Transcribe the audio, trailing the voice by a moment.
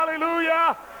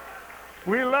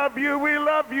We love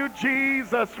you,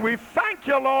 Jesus. We thank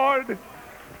you, Lord.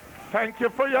 Thank you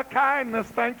for your kindness.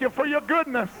 Thank you for your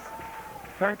goodness.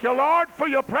 Thank you, Lord, for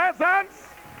your presence.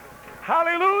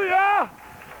 Hallelujah.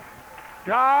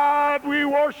 God, we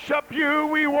worship you.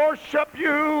 We worship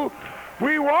you.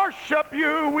 We worship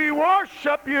you. We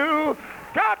worship you.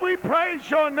 God, we praise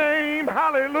your name.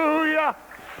 Hallelujah.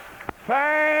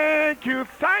 Thank you,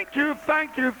 thank you,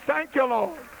 thank you, thank you,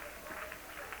 Lord.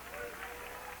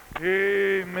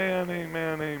 Amen,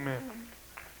 amen, amen.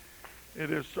 It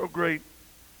is so great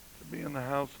to be in the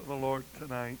house of the Lord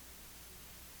tonight.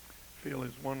 Feel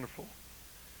his wonderful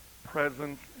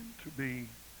presence and to be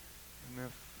in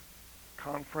this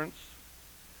conference.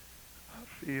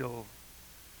 I feel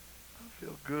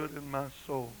good in my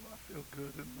soul. I feel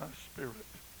good in my spirit.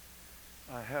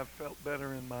 I have felt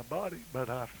better in my body, but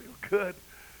I feel good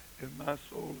in my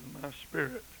soul and my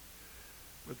spirit.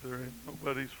 But there ain't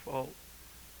nobody's fault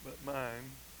but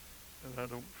mine that I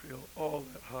don't feel all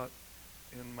that hot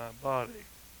in my body.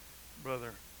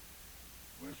 Brother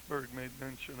Westberg made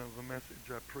mention of a message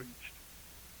I preached.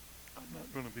 I'm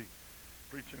not going to be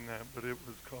preaching that, but it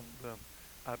was called,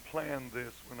 I planned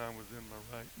this when I was in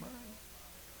my right mind.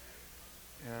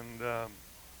 And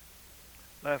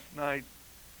last night,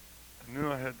 I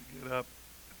knew I had to get up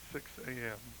at 6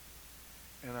 a.m.,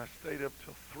 and I stayed up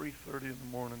till 3:30 in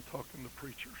the morning talking to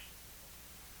preachers.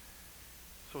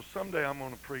 So someday I'm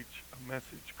going to preach a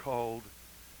message called,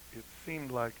 It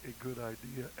Seemed Like a Good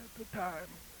Idea at the Time.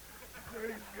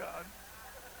 Praise God.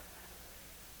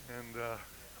 And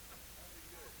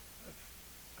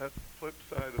that's the flip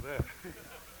side of that.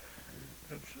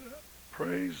 That's,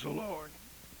 praise the Lord.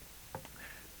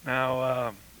 Now,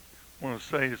 I want to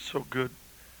say it's so good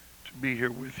to be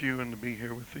here with you and to be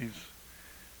here with these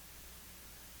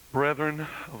brethren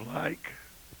of like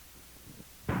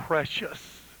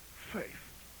precious faith.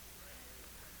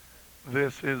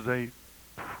 This is a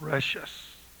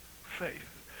precious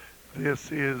faith.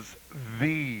 This is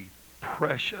the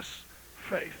precious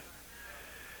faith.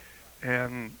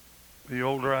 And the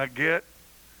older I get,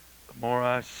 the more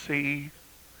I see,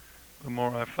 the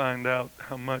more I find out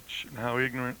how much and how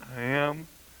ignorant I am,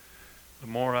 the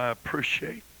more I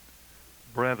appreciate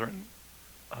brethren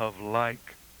of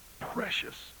like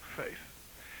precious faith.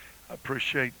 I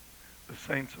appreciate the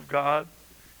saints of God,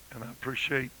 and I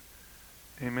appreciate,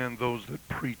 amen, those that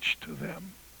preach to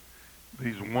them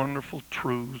these wonderful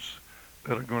truths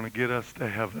that are going to get us to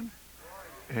heaven.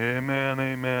 Amen,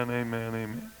 amen, amen,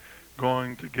 amen.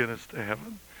 Going to get us to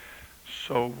heaven.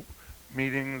 So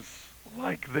meetings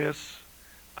like this,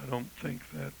 I don't think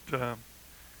that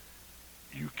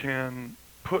you can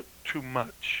put too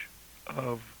much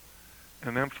of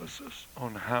an emphasis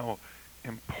on how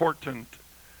important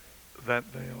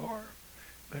that they are,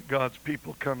 that God's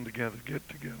people come together, get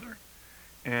together,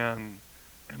 and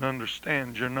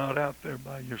understand you're not out there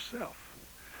by yourself.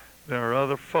 There are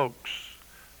other folks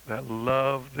that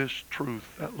love this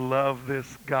truth, that love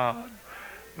this God,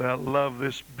 that love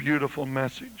this beautiful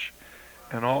message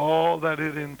and all that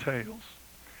it entails.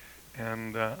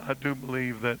 And I do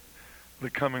believe that the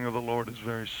coming of the Lord is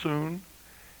very soon,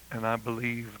 and I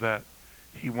believe that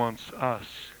he wants us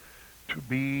to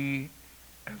be,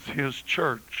 as his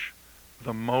church,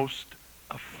 the most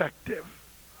effective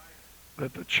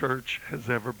that the church has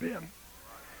ever been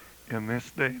in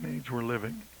this day and age we're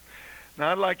living.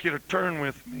 Now I'd like you to turn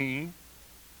with me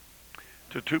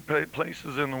to two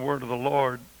places in the Word of the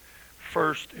Lord.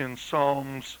 First in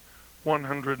Psalms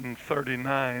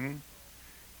 139,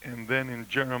 and then in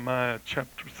Jeremiah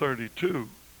chapter 32.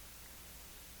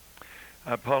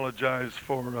 I apologize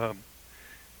for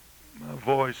my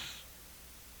voice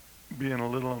being a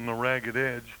little on the ragged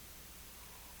edge,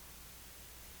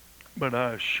 but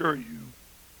I assure you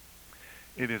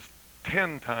it is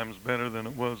 10 times better than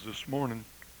it was this morning.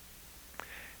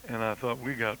 And I thought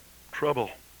we got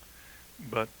trouble,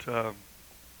 but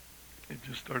it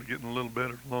just started getting a little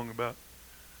better along about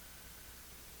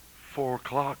 4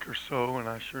 o'clock or so, and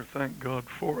I sure thank God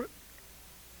for it.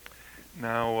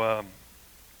 Now,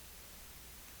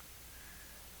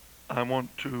 I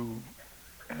want to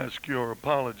ask your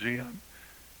apology. I'm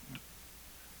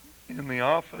in the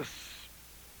office,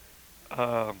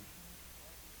 and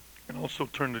also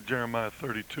turn to Jeremiah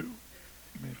 32.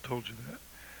 I may have told you that.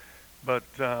 But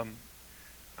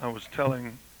I was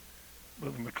telling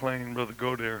Brother McLean, Brother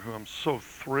Godare, who I'm so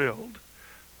thrilled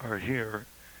are here,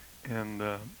 and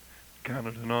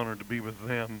counted an honor to be with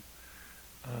them,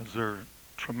 as they're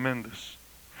tremendous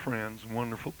friends,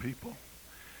 wonderful people,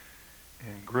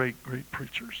 and great, great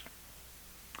preachers.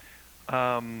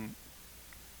 How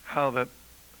that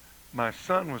my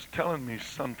son was telling me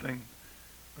something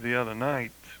the other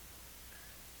night,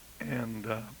 and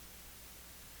I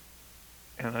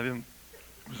didn't.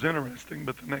 It was interesting,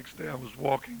 but the next day I was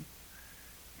walking,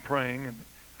 praying, and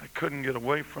I couldn't get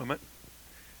away from it,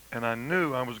 and I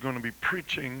knew I was going to be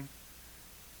preaching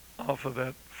off of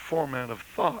that format of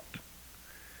thought.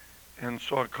 And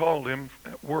so I called him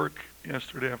at work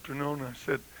yesterday afternoon, and I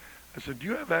said, do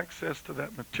you have access to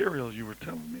that material you were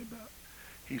telling me about?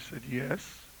 He said,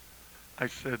 yes. I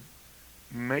said,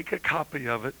 make a copy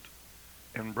of it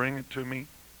and bring it to me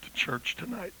to church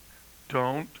tonight.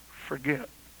 Don't forget.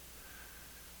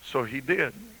 So he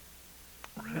did.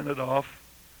 Ran it off,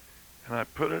 and I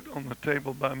put it on the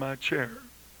table by my chair.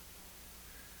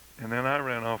 And then I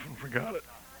ran off and forgot it.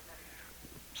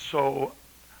 So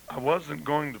I wasn't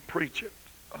going to preach it,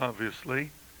 obviously.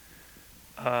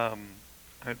 I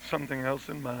had something else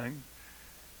in mind.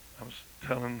 I was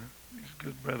telling these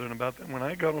good brethren about that. When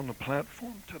I got on the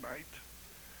platform tonight,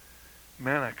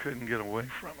 man, I couldn't get away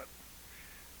from it.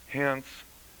 Hence,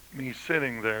 me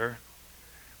sitting there.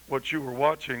 What you were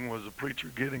watching was a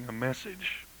preacher getting a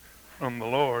message from the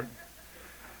Lord,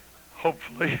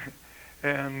 hopefully,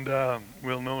 and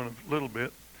we'll know in a little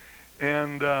bit,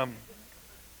 and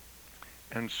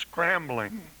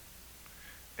scrambling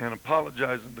and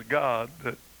apologizing to God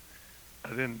that I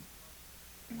didn't,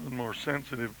 was more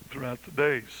sensitive throughout the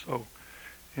day. So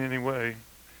anyway,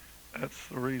 that's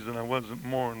the reason I wasn't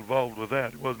more involved with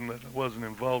that. It wasn't that I wasn't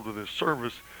involved with this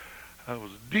service. I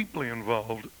was deeply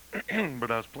involved,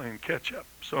 but I was playing catch up.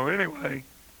 So anyway,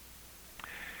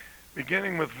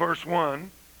 beginning with verse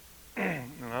 1,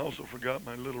 and I also forgot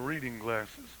my little reading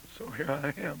glasses, so here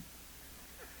I am.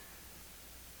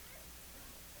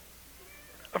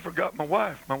 I forgot my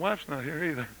wife. My wife's not here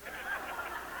either.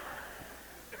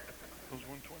 Those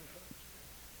 125s.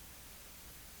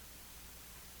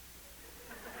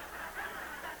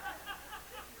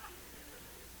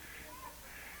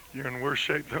 You're in worse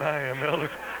shape than I am, Elder.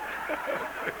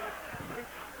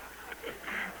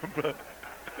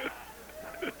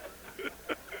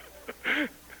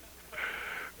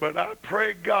 But I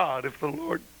pray God, if the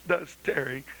Lord does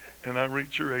tarry, and I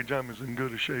reach your age, I'm as in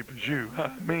good a shape as you.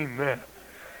 I mean that.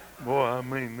 Boy, I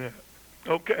mean that.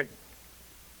 Okay.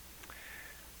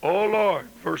 O Lord,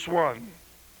 verse 1,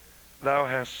 thou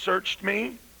hast searched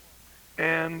me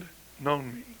and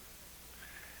known me.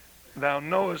 Thou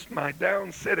knowest my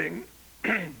down sitting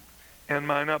and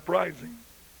mine uprising.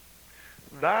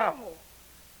 Thou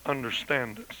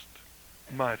understandest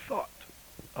my thought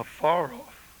afar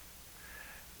off.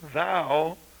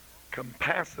 Thou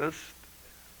compassest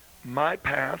my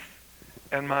path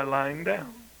and my lying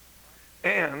down,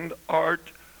 and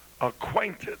art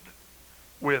acquainted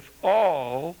with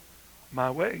all my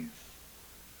ways.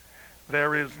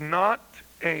 There is not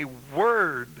a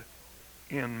word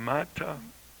in my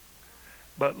tongue,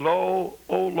 but lo,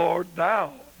 O Lord,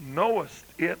 thou knowest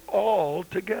it all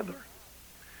together.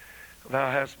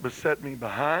 Thou hast beset me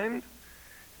behind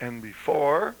and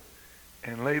before,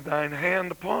 and laid thine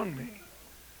hand upon me.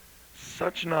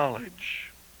 Such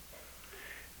knowledge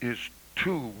is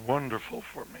too wonderful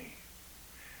for me.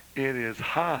 It is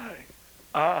high.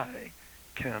 I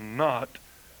cannot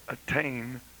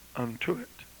attain unto it.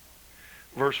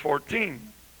 Verse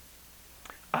 14,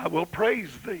 I will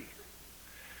praise thee,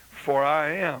 for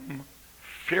I am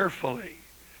fearfully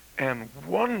and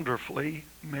wonderfully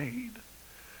made.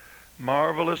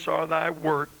 Marvelous are thy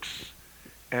works,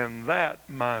 and that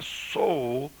my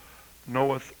soul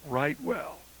knoweth right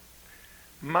well.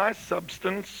 My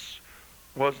substance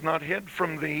was not hid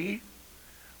from thee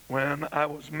when I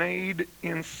was made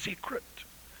in secret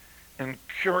and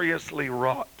curiously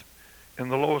wrought in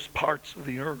the lowest parts of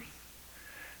the earth.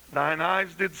 Thine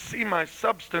eyes did see my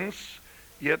substance,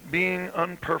 yet being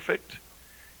unperfect,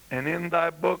 and in thy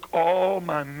book all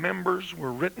my members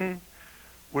were written,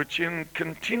 which in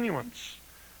continuance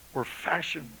were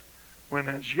fashioned, when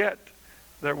as yet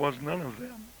there was none of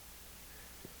them.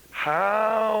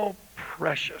 How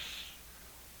precious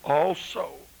also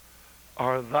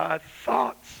are thy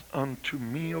thoughts unto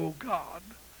me, O God.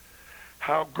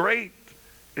 How great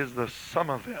is the sum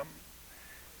of them.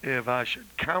 If I should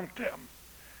count them,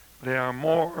 they are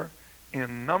more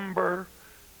in number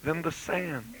than the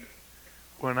sand.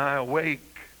 When I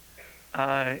awake,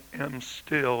 I am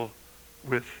still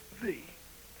with thee.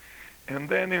 And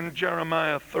then in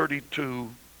Jeremiah 32,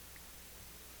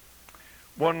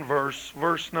 one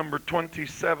verse number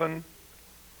 27.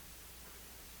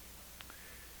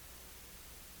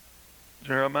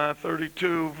 Jeremiah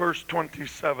 32, verse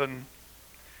 27.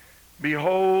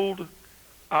 Behold,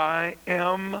 I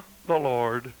am the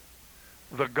Lord,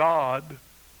 the God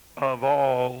of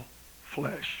all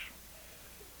flesh.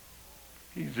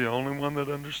 He's the only one that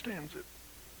understands it.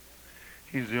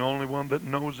 He's the only one that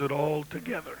knows it all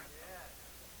together.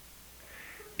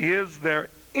 Is there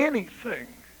anything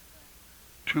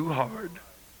too hard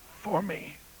for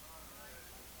me?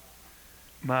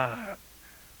 I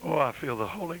feel the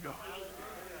Holy Ghost.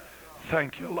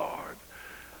 Thank you, Lord.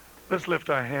 Let's lift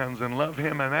our hands and love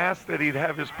him and ask that he'd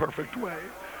have his perfect way.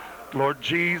 Lord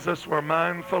Jesus, we're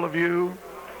mindful of you.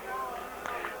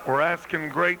 We're asking,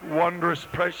 great, wondrous,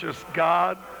 precious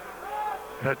God,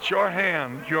 that your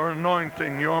hand, your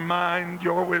anointing, your mind,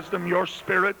 your wisdom, your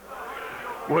spirit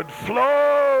would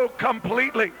flow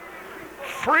completely,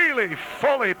 freely,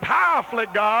 fully, powerfully,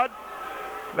 God.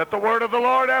 Let the word of the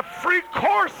Lord have free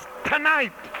course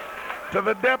tonight to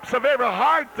the depths of every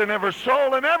heart and every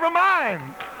soul and every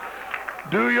mind.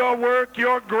 Do your work,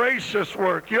 your gracious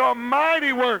work, your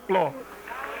mighty work, Lord.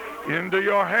 Into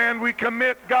your hand we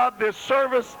commit, God, this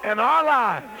service and our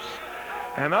lives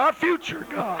and our future,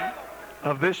 God,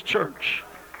 of this church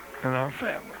and our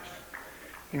families.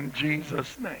 In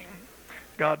Jesus' name.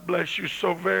 God bless you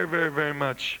so very, very, very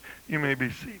much. You may be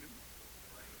seated.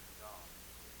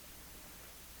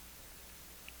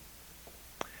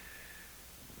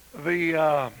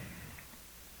 The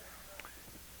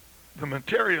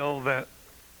material that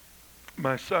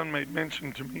my son made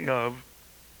mention to me of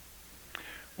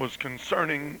was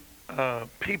concerning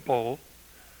people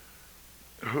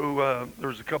who,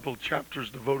 there's a couple of chapters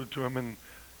devoted to him in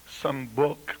some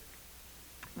book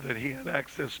that he had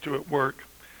access to at work.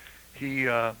 He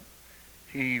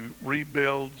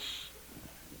rebuilds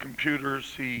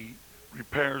computers, he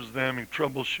repairs them, he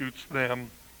troubleshoots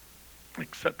them,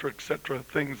 etc.,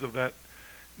 things of that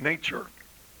nature.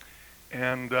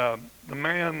 And the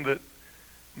man that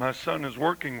my son is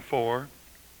working for,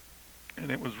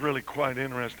 and it was really quite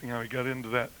interesting how he got into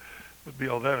that, but be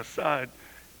all that aside,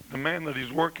 the man that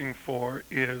he's working for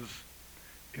is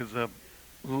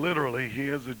literally, he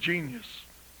is a genius.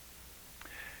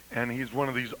 And he's one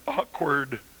of these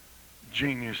awkward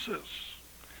geniuses.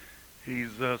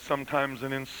 He's sometimes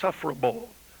an insufferable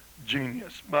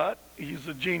genius, but he's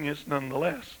a genius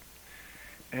nonetheless.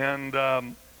 And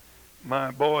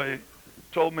my boy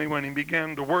told me when he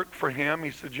began to work for him,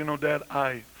 he said, you know, Dad,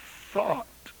 I thought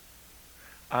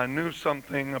I knew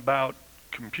something about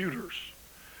computers.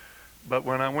 But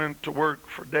when I went to work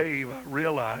for Dave, I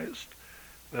realized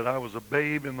that I was a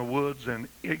babe in the woods and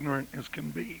ignorant as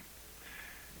can be.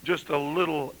 Just a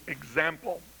little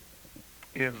example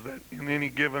is that in any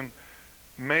given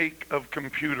make of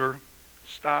computer,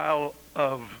 style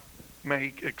of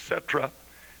make, etc.,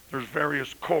 there's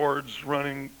various cords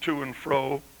running to and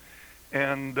fro,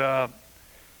 and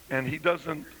he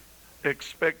doesn't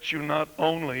expect you, not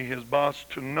only his boss,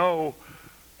 to know,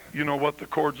 you know, what the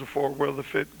cords are for, where the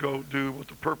fit go, do, what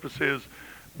the purpose is,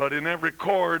 but in every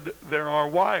cord there are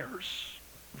wires,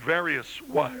 various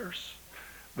wires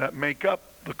that make up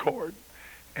the cord,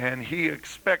 and he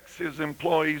expects his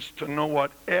employees to know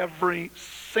what every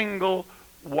single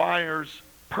wire's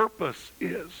purpose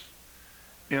is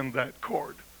in that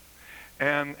cord.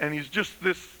 And he's just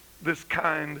this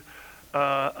kind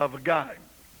of a guy,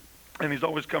 and he's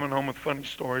always coming home with funny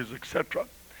stories, etc.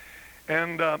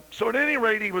 And so at any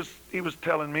rate, he was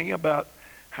telling me about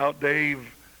how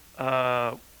Dave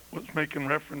was making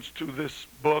reference to this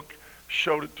book,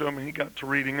 showed it to him, and he got to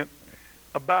reading it,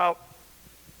 about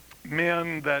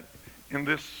men that in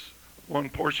this one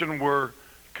portion were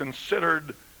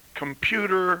considered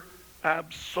computer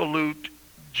absolute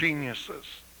geniuses.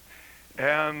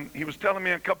 And he was telling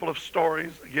me a couple of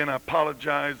stories. Again, I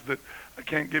apologize that I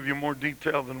can't give you more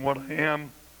detail than what I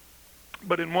am.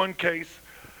 But in one case,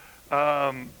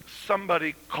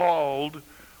 somebody called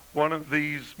one of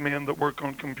these men that work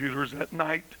on computers at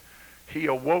night. He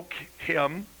awoke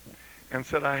him and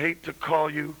said, I hate to call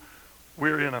you.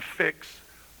 We're in a fix.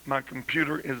 My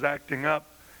computer is acting up.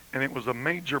 And it was a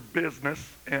major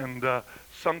business, and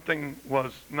something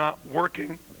was not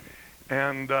working.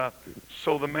 And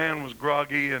so the man was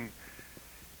groggy, and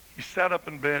he sat up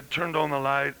in bed, turned on the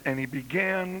light, and he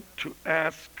began to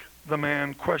ask the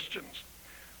man questions.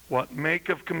 What make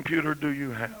of computer do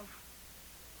you have?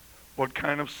 What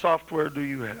kind of software do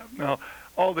you have? Now,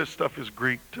 all this stuff is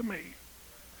Greek to me.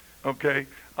 Okay?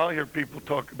 I'll hear people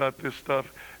talk about this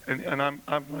stuff, and I'm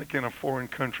like in a foreign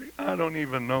country. I don't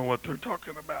even know what they're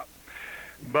talking about.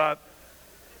 But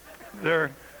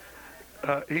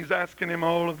he's asking him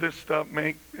all of this stuff,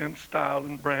 make and style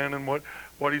and brand, and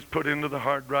what he's put into the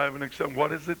hard drive, and except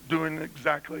what is it doing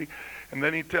exactly. And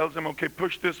then he tells him, okay,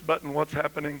 push this button, what's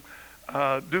happening?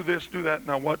 Do this, do that.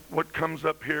 Now what comes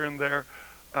up here and there?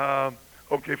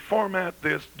 Okay, format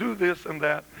this, do this and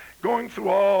that. going through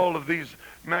all of these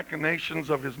machinations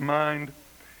of his mind.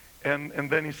 And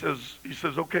then he says,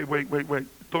 okay, wait,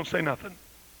 don't say nothing.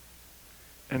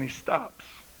 And he stops.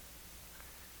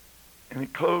 And he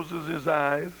closes his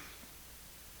eyes.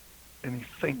 And he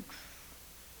thinks.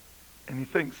 And he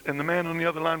thinks. And the man on the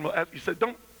other line will ask, he said,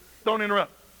 don't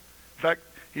interrupt. In fact,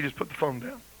 he just put the phone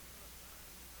down.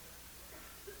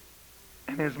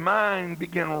 And his mind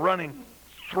began running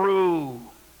through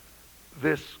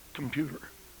this computer.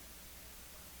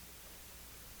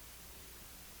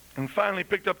 And finally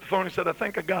picked up the phone. He said, I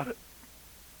think I got it.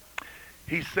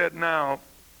 He said, now,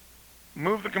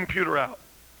 move the computer out.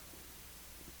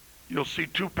 You'll see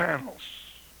two panels.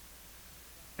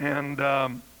 And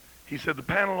he said, the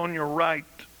panel on your right,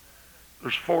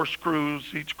 there's 4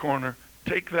 screws each corner.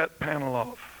 Take that panel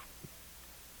off.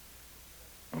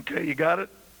 Okay, you got it?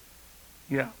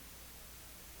 Yeah.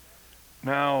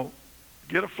 Now,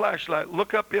 get a flashlight.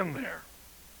 Look up in there.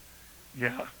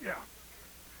 Yeah.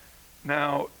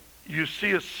 Now, you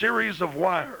see a series of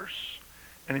wires.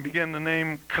 And he began to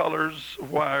name colors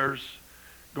of wires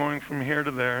going from here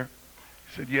to there.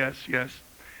 He said, yes.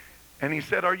 And he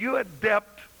said, are you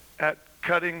adept at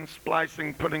cutting,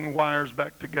 splicing, putting wires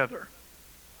back together?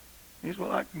 He said,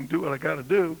 well, I can do what I got to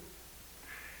do.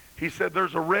 He said,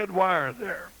 there's a red wire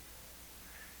there.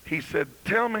 He said,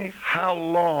 tell me how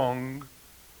long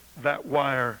that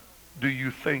wire do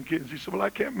you think is? He said, well, I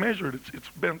can't measure it. It's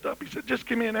bent up. He said, just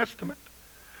give me an estimate.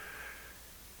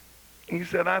 He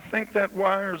said, I think that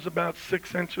wire is about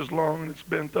 6 inches long and it's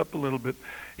bent up a little bit.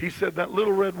 He said, that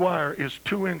little red wire is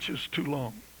 2 inches too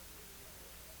long.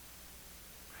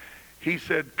 He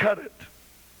said, cut it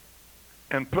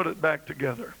and put it back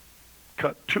together.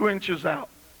 Cut 2 inches out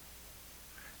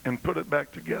and put it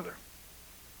back together.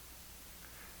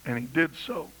 And he did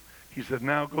so. He said,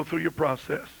 now go through your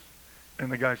process.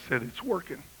 And the guy said, it's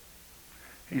working.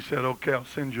 He said, okay, I'll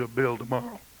send you a bill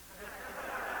tomorrow.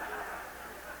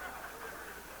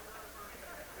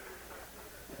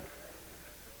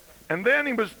 And then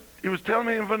he was telling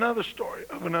me of another story,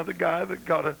 of another guy that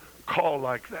got a call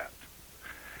like that.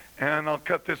 And I'll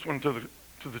cut this one to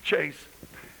the chase.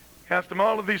 He asked him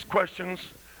all of these questions.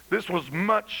 This was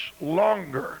much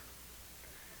longer.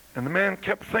 And the man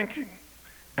kept thinking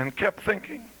and kept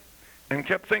thinking and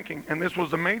kept thinking. And this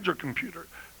was a major computer.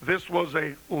 This was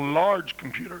a large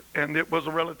computer. And it was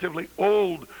a relatively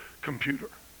old computer.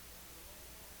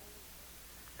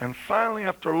 And finally,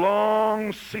 after a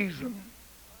long season,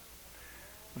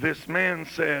 this man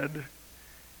said,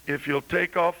 if you'll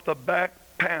take off the back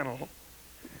panel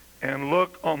and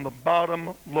look on the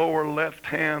bottom lower left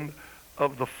hand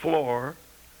of the floor,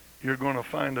 you're going to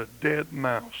find a dead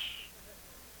mouse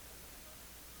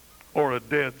or a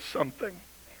dead something,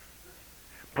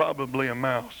 probably a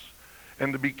mouse.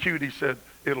 And to be cute, he said,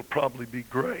 it'll probably be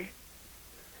gray.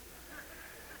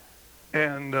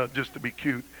 And just to be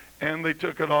cute. And they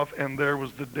took it off, and there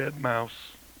was the dead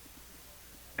mouse.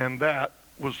 And that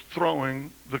was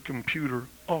throwing the computer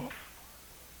off.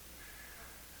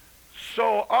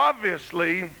 So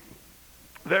obviously,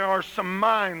 there are some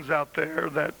minds out there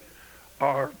that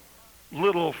are a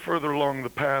little further along the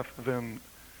path than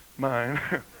mine.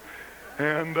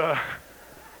 and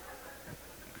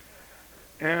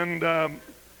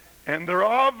they're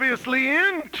obviously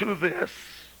into this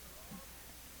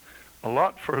a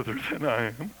lot further than I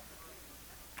am.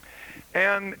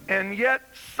 And yet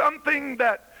something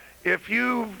that, if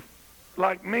you've,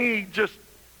 like me, just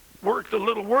worked a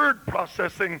little word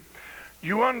processing,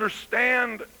 you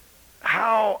understand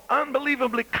how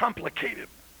unbelievably complicated,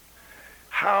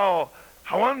 how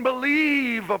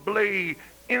unbelievably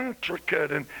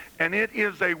intricate, and it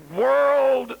is a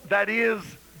world that is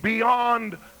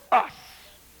beyond us.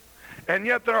 And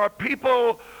yet there are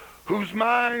people whose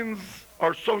minds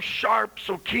are so sharp,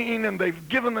 so keen, and they've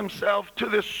given themselves to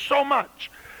this so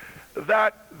much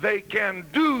that they can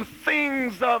do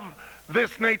things of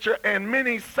this nature and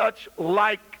many such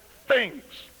like things.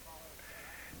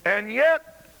 And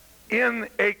yet, in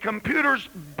a computer's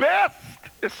best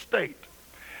estate,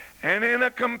 and in a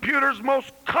computer's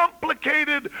most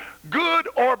complicated, good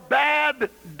or bad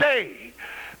day,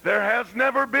 there has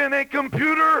never been a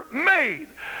computer made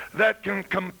that can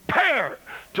compare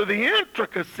to the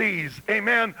intricacies,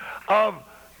 amen, of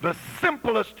the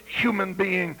simplest human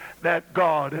being that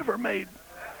God ever made.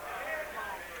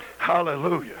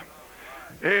 Hallelujah.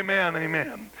 Amen,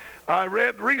 amen. I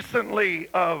read recently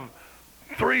of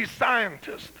 3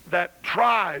 scientists that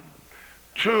tried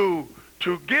to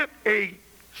get a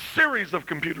series of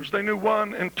computers. They knew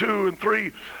 1 and 2 and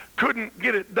 3 couldn't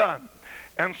get it done.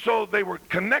 And so they were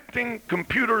connecting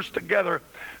computers together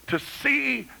to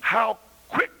see how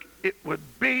quick it would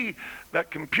be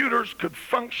that computers could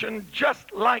function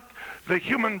just like the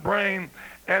human brain,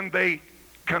 and they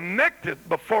connected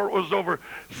before it was over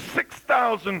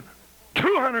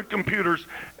 6,200 computers,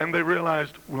 and they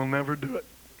realized we'll never do it.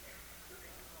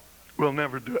 We'll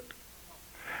never do it.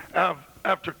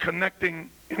 After connecting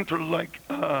inter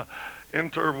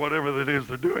whatever it is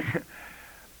they're doing,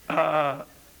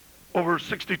 over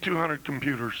 6,200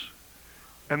 computers,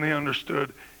 and they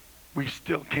understood we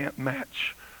still can't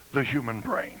match the human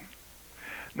brain.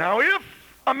 Now, if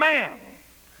a man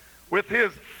with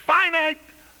his finite,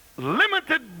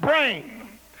 limited brain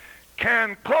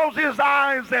can close his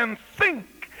eyes and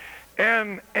think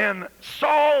and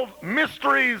solve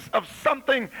mysteries of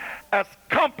something as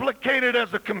complicated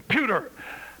as a computer,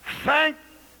 thank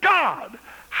God,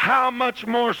 how much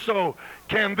more so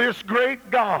can this great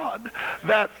God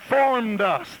that formed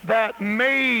us, that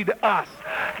made us,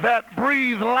 that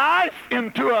breathed life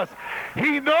into us,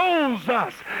 He knows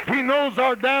us. He knows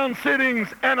our down-sittings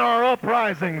and our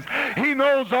uprisings. He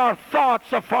knows our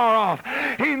thoughts afar off.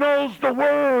 He knows the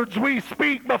words we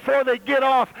speak before they get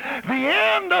off the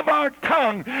end of our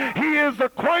tongue. He is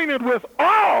acquainted with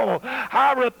all,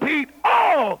 I repeat,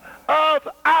 all of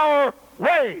our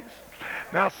ways.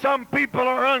 Now, some people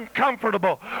are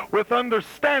uncomfortable with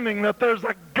understanding that there's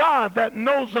a God that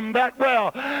knows them that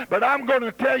well. But I'm going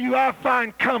to tell you, I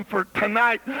find comfort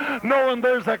tonight knowing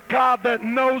there's a God that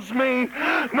knows me,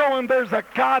 knowing there's a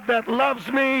God that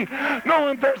loves me,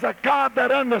 knowing there's a God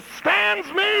that understands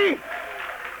me.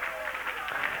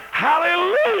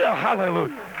 Hallelujah,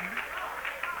 hallelujah.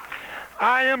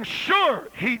 I am sure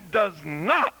He does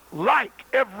not like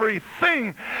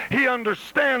everything He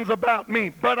understands about me,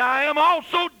 but I am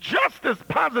also just as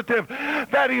positive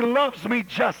that He loves me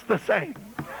just the same.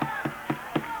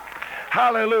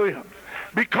 Hallelujah.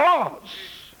 Because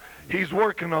He's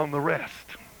working on the rest.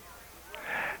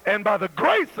 And by the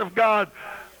grace of God,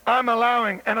 I'm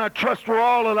allowing, and I trust we're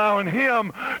all allowing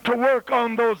Him to work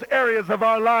on those areas of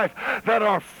our life that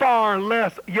are far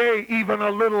less, yea, even a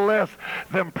little less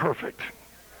than perfect.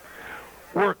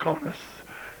 Work on us.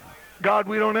 God,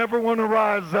 we don't ever want to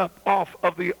rise up off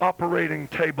of the operating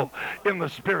table in the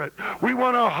Spirit. We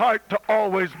want our heart to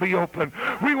always be open.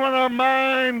 We want our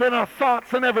mind and our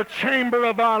thoughts in every chamber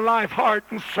of our life, heart,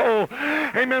 and soul.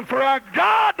 Amen. For our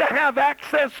God to have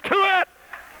access to it.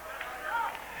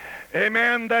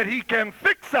 Amen. That He can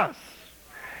fix us.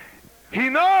 He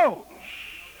knows.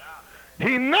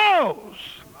 He knows.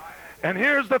 And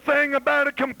here's the thing about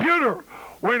a computer.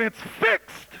 When it's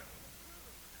fixed,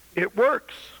 it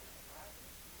works.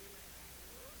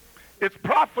 It's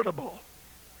profitable.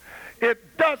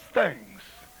 It does things.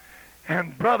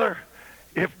 And brother,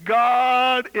 if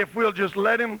we'll just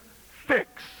let Him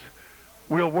fix,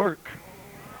 we'll work.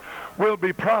 We'll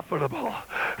be profitable.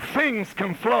 Things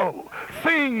can flow.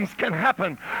 Things can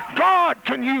happen. God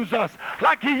can use us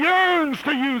like He yearns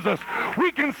to use us.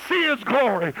 We can see His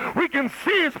glory. We can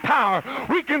see His power.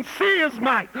 We can see His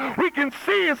might. We can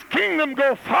see His kingdom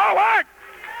go forward.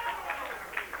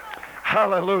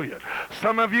 Hallelujah.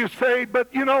 Some of you say, but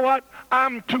you know what?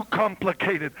 I'm too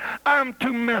complicated. I'm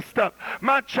too messed up.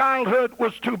 My childhood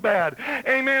was too bad.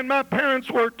 Amen. My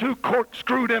parents were too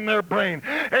corkscrewed in their brain.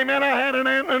 Amen. I had an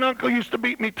aunt and uncle who used to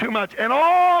beat me too much. And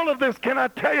all of this, can I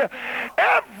tell you,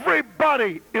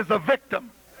 everybody is a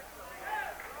victim.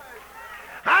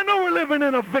 I know we're living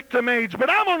in a victim age, but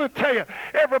I'm going to tell you,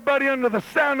 everybody under the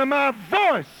sound of my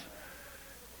voice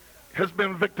has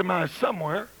been victimized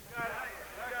somewhere.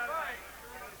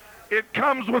 It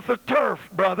comes with the turf,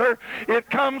 brother. It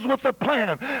comes with the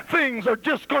plan. Things are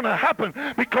just going to happen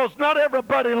because not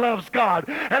everybody loves God,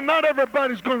 and not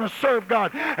everybody's going to serve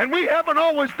God. And we haven't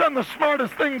always done the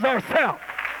smartest things ourselves.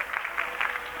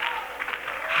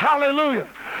 Hallelujah.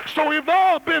 So we've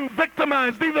all been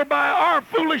victimized either by our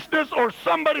foolishness or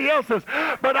somebody else's.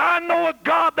 But I know a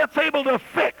God that's able to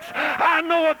fix. I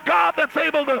know a God that's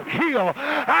able to heal.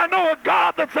 I know a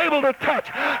God that's able to touch.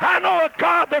 I know a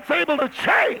God that's able to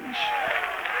change.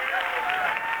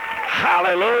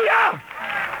 Hallelujah.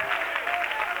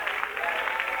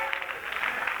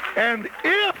 And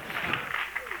if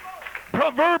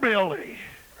proverbially,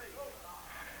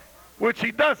 which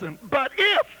He doesn't, but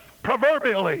if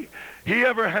proverbially He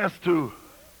ever has to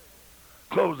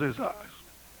close His eyes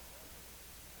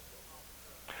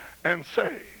and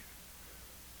say,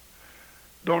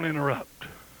 don't interrupt.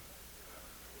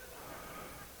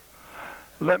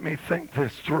 Let me think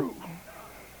this through.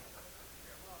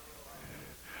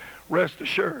 Rest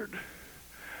assured,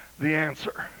 the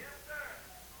answer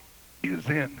is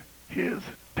in His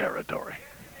territory.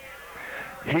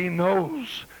 He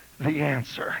knows the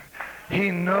answer. He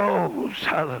knows,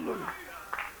 hallelujah.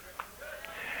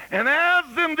 And as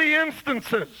in the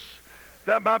instances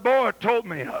that my boy told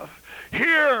me of,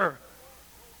 here,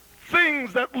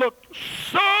 things that look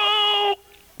so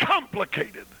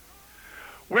complicated,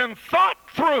 when thought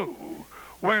through,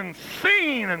 when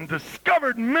seen and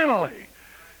discovered mentally,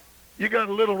 you got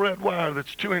a little red wire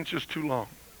that's 2 inches too long.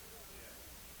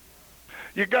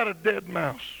 You got a dead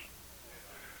mouse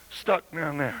stuck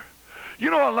down there.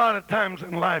 You know, a lot of times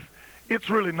in life, it's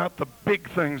really not the big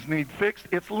things need fixed,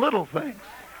 it's little things.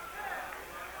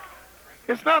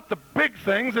 It's not the big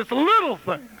things, it's little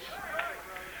things.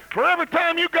 For every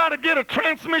time you got to get a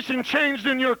transmission changed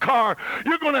in your car,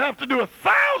 you're going to have to do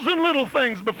 1,000 little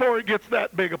things before it gets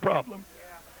that big a problem.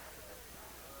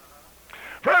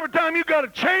 For every time you got to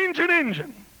change an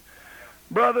engine,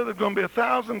 brother, there's going to be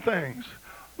 1,000 things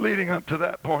leading up to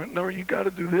that point. No, you got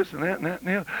to do this and that and that and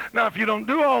the other. Now, if you don't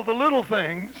do all the little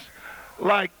things,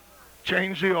 like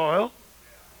change the oil,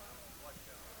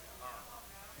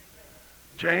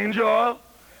 change oil,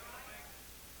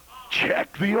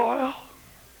 check the oil.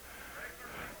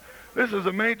 This is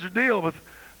a major deal with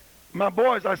my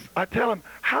boys. I tell them,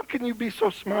 how can you be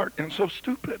so smart and so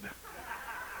stupid?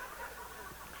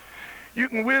 You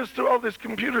can whiz through all this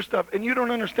computer stuff and you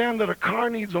don't understand that a car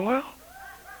needs oil?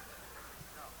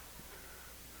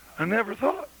 I never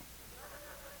thought.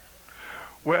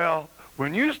 Well,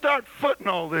 when you start footing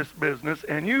all this business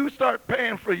and you start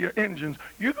paying for your engines,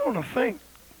 you're going to think.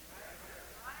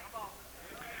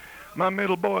 My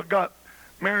middle boy got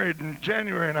married in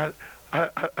January, and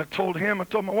I told him, I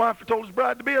told my wife, I told his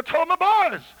bride-to-be, I told my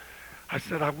boys. I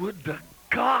said, I would to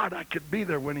God I could be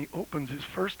there when he opens his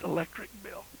first electric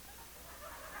bill.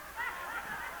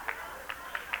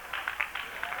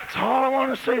 That's all I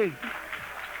want to see,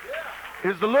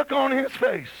 is the look on his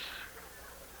face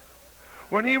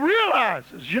when he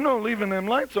realizes, you know, leaving them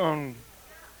lights on,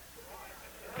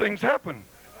 things happen.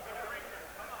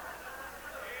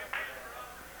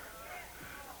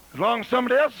 As long as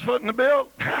somebody else is footing the bill,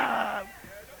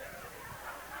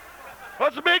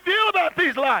 what's the big deal about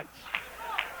these lights?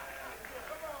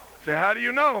 Say, how do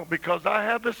you know? Because I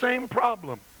had the same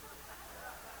problem.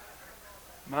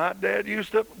 My dad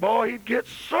used to, boy, he'd get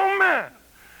so mad.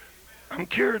 I'm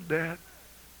cured, Dad.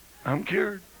 I'm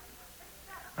cured.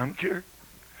 I'm cured.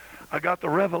 I got the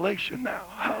revelation now.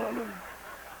 Hallelujah.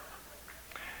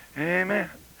 Amen.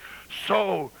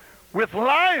 So, with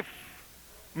life,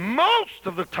 most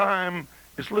of the time,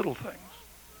 it's little things.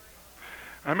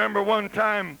 I remember one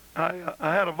time I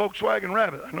had a Volkswagen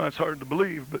Rabbit. I know it's hard to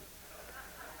believe, but,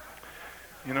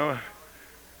 you know,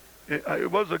 it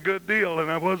was a good deal,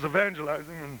 and I was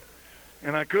evangelizing,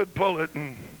 and I could pull it,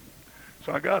 and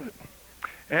so I got it.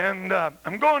 And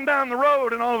I'm going down the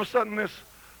road, and all of a sudden this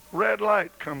red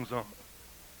light comes on.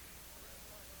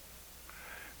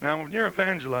 Now, when you're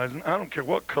evangelizing, I don't care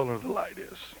what color the light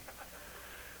is.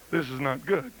 This is not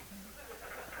good.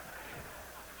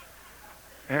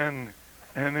 And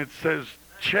it says,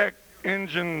 check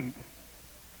engine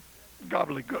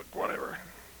gobbledygook, whatever.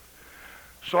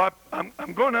 So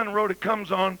I'm going down the road, it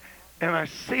comes on, and I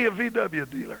see a VW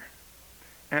dealer.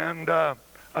 And I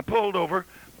pulled over,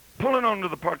 pulling onto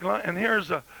the parking lot, and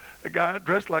here's a guy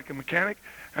dressed like a mechanic.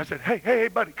 And I said, hey,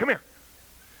 buddy, come here.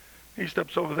 He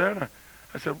steps over there, and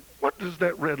I said, what does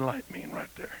that red light mean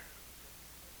right there?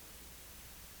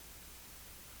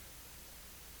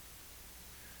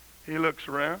 He looks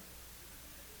around.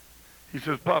 He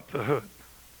says, pop the hood.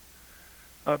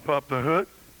 I pop the hood.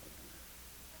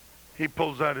 He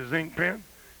pulls out his ink pen.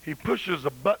 He pushes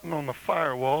a button on the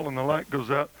firewall, and the light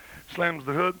goes out, slams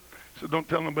the hood. He said, don't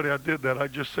tell nobody I did that. I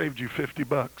just saved you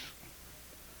 $50.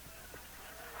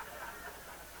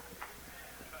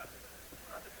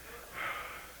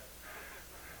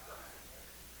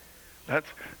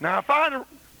 Now, if I'd have,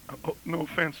 no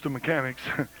offense to mechanics,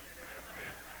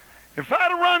 if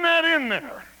I'd have run that in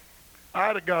there,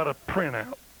 I'd have got a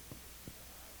printout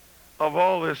of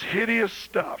all this hideous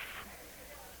stuff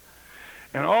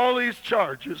and all these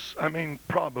charges. I mean,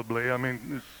 probably. I mean,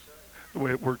 this is the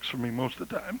way it works for me most of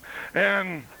the time.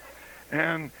 And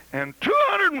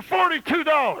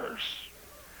 $242.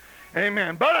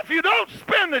 Amen. But if you don't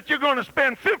spend it, you're going to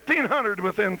spend $1,500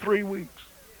 within 3 weeks.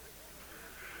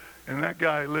 And that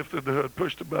guy lifted the hood,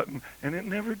 pushed the button, and it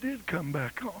never did come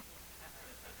back on.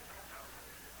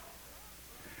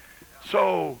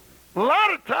 So, a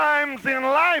lot of times in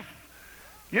life,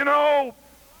 you know,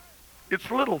 it's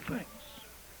little things.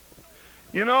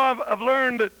 You know, I've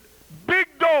learned that big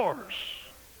doors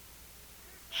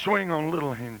swing on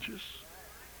little hinges.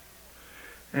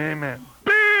 Amen.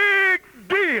 Big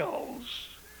deals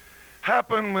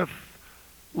happen with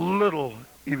little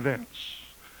events.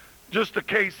 Just a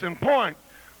case in point,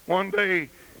 one day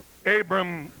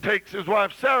Abram takes his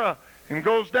wife Sarah and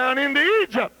goes down into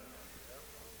Egypt.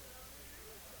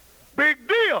 Big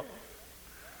deal.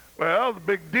 Well, the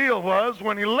big deal was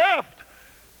when he left,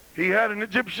 he had an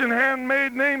Egyptian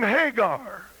handmaid named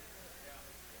Hagar.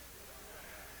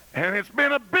 And it's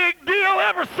been a big deal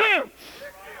ever since.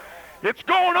 It's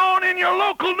going on in your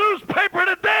local newspaper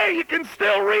today. You can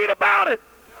still read about it.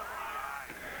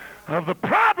 Of the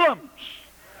problems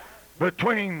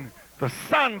between the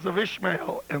sons of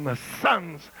Ishmael and the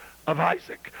sons of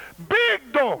Isaac.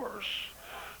 Big doors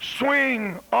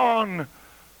swing on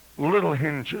little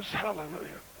hinges.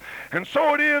 Hallelujah. And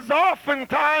so it is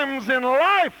oftentimes in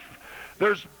life.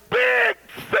 There's big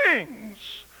things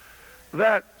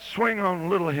that swing on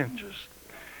little hinges.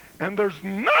 And there's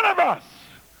none of us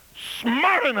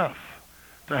smart enough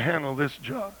to handle this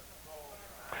job.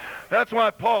 That's why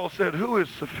Paul said, who is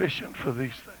sufficient for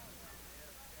these things?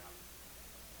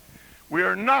 We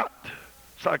are not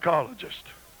psychologists.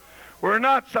 We're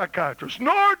not psychiatrists,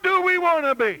 nor do we want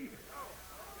to be.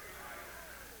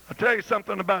 I'll tell you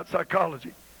something about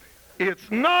psychology. It's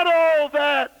not all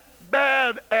that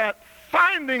bad at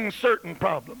finding certain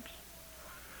problems,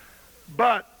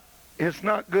 but it's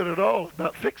not good at all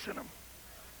about fixing them.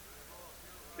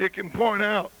 It can point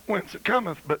out whence it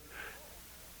cometh, but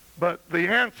the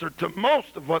answer to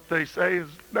most of what they say is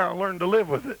now learn to live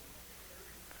with it.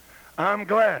 I'm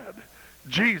glad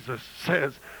Jesus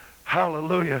says,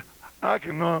 hallelujah, I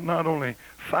can not only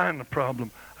find the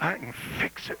problem, I can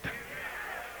fix it.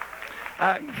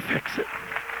 I can fix it.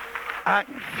 I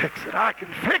can fix it. I can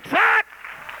fix it.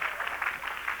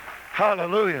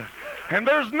 Hallelujah. And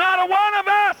there's not a one of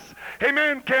us,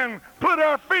 amen, can put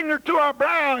our finger to our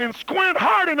brow and squint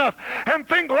hard enough and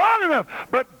think long enough.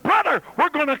 But brother, we're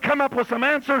going to come up with some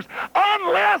answers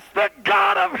unless the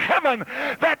God of heaven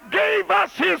that gave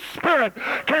us his spirit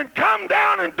can come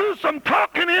down and do some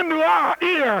talking into our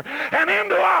ear and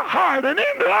into our heart and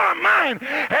into our mind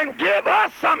and give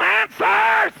us some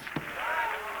answers.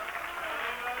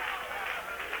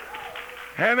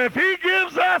 And if he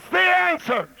gives us the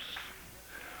answers,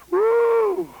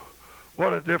 woo,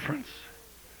 what a difference.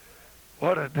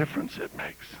 What a difference it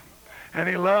makes. And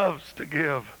he loves to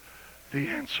give the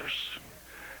answers.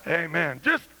 Amen.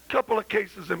 Just a couple of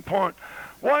cases in point.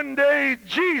 One day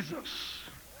Jesus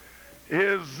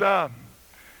is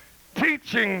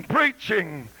teaching,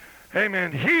 preaching,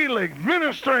 amen, healing,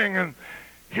 ministering, and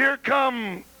here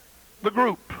come the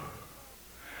group.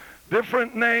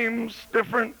 Different names,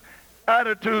 different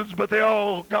attitudes, but they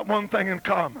all got one thing in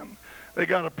common. They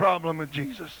got a problem with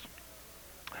Jesus.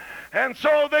 And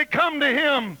so they come to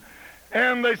him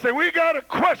and they say, we got a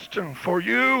question for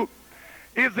you.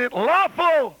 Is it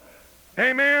lawful,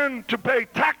 amen, to pay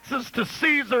taxes to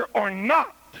Caesar or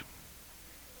not?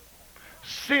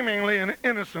 Seemingly an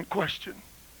innocent question.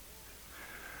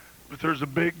 But there's a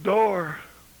big door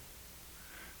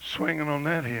swinging on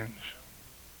that hinge.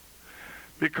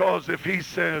 Because if he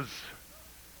says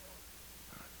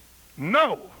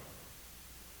no,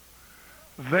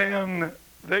 then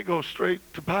they go straight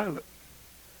to Pilate.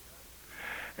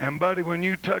 And buddy, when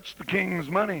you touch the king's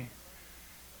money,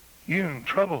 you're in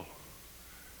trouble.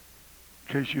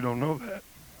 In case you don't know that.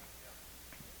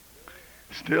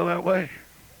 Still that way.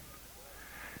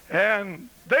 And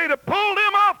they'd have pulled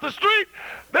him off the street.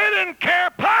 They didn't care.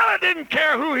 Pilate didn't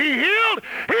care who he healed.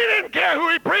 He didn't care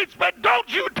who he preached. But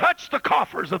don't you touch the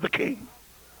coffers of the king.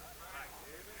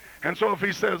 And so if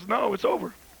he says no, it's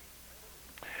over.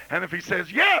 And if he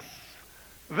says yes,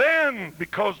 then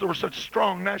because there were such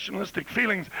strong nationalistic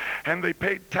feelings and they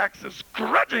paid taxes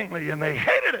grudgingly and they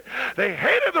hated it, they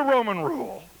hated the Roman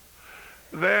rule,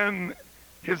 then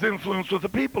his influence with the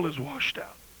people is washed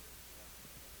out.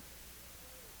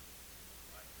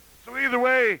 So either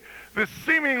way, this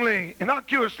seemingly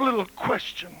innocuous little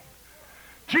question,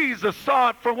 Jesus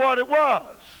saw it for what it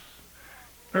was.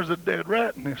 There's a dead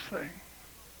rat in this thing.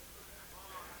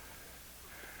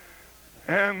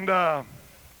 And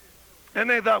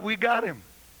they thought, we got him.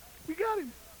 We got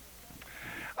him.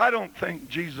 I don't think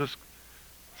Jesus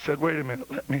said, wait a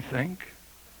minute, let me think.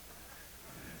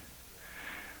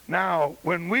 Now,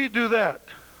 when we do that,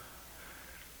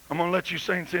 I'm going to let you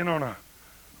saints in on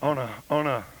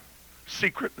a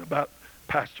secret about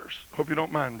pastors. Hope you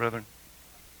don't mind, brethren.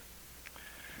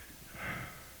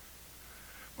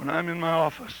 When I'm in my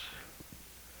office,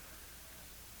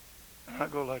 and I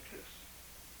go like this.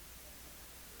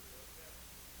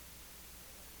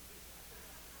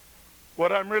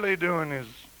 What I'm really doing is,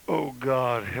 oh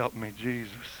God, help me,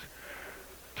 Jesus.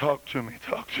 Talk to me,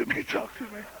 talk to me, talk to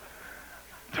me.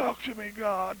 Talk to me,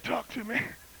 God, talk to me.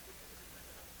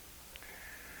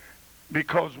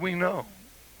 Because we know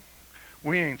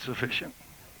We ain't sufficient.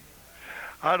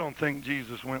 I don't think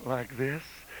Jesus went like this.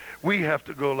 We have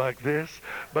to go like this.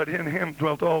 But in him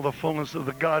dwelt all the fullness of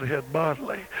the Godhead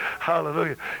bodily.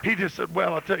 Hallelujah. He just said,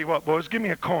 well, I'll tell you what, boys, give me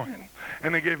a coin.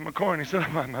 And they gave him a coin. He said,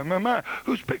 my,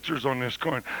 whose picture's on this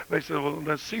coin? They said, well,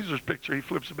 that's Caesar's picture. He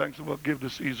flips it back and said, well, give to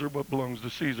Caesar what belongs to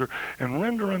Caesar, and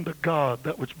render unto God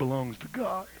that which belongs to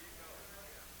God.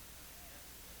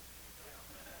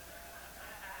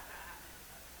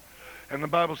 And the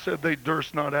Bible said they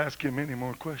durst not ask him any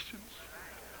more questions.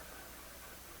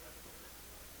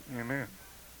 Amen.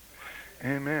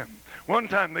 Amen. One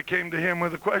time they came to him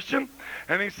with a question,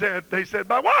 and they said,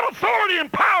 by what authority and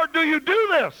power do you do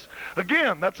this?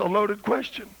 Again, that's a loaded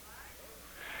question.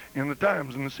 In the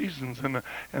times and the seasons and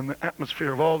the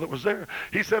atmosphere of all that was there.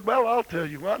 He said, well, I'll tell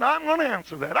you what, I'm going to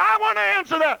answer that. I want to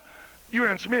answer that. You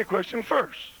answer me a question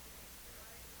first.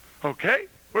 Okay,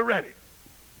 we're ready.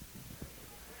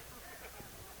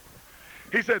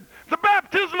 He said, the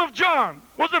baptism of John,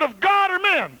 was it of God or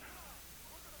men?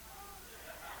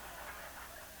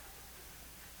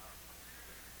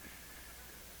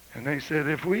 And they said,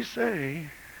 if we say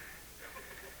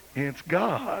it's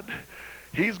God,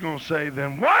 he's going to say,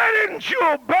 then why didn't you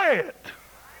obey it?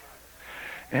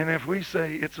 And if we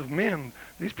say it's of men,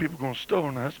 these people are going to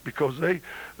stone us because they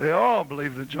all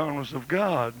believe that John was of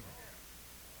God.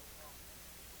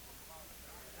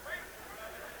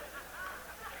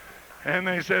 And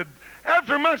they said,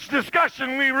 after much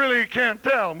discussion, we really can't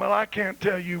tell. Well, I can't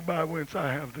tell you by whence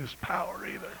I have this power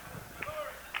either.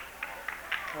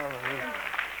 Hallelujah.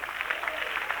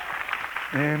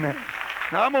 Amen.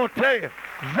 Now I'm going to tell you,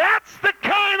 that's the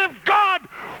kind of God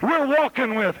we're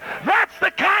walking with. That's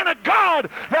the kind of God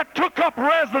that took up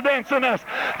residence in us.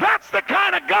 That's the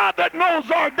kind of God that knows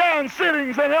our down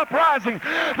sittings and uprising.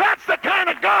 That's the kind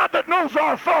of God that knows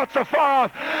our thoughts afar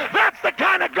off. That's the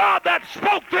kind of God that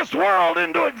spoke this world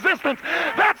into existence.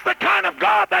 That's the kind of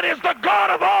God that is the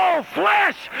God of all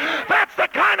flesh. That's the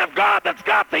kind of God that's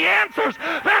got the answers.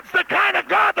 That's the kind of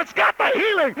God that's got the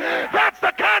healing. That's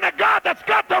the kind of God that's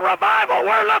got the revival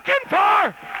we're looking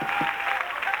for.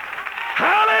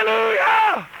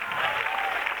 Hallelujah!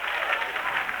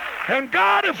 And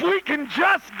God, if we can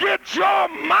just get your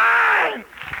mind.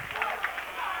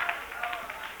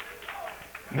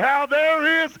 Now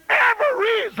there is every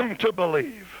reason to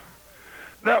believe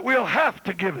that we'll have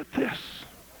to give it this.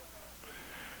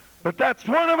 But that's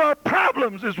one of our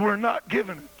problems, is we're not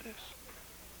giving it this.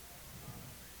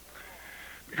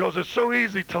 Because it's so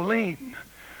easy to lean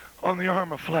on the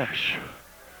arm of flesh.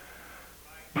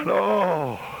 But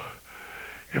oh,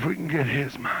 if we can get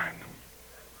his mind.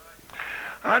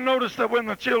 I noticed that when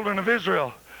the children of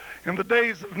Israel, in the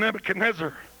days of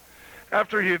Nebuchadnezzar,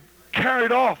 after he had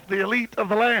carried off the elite of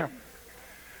the land,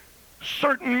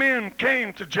 certain men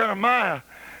came to Jeremiah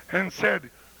and said,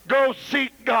 go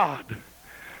seek God.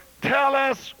 Tell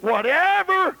us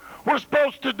whatever we're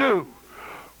supposed to do.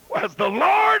 As the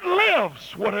Lord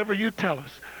lives, whatever you tell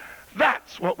us,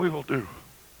 that's what we will do.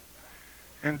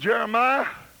 And Jeremiah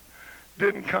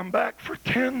didn't come back for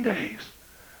 10 days.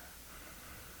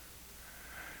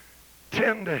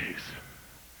 10 days.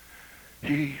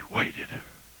 He waited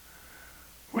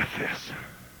with this.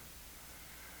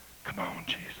 Come on,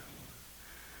 Jesus.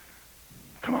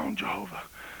 Come on, Jehovah.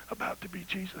 About to be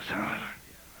Jesus.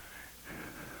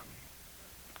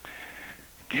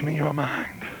 Give me your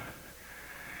mind.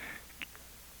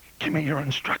 Give me your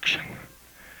instruction.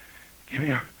 Give me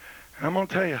your... And I'm going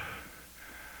to tell you,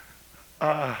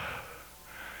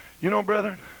 you know,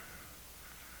 brethren,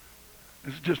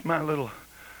 this is just my little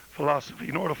philosophy.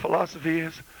 You know what a philosophy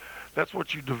is? That's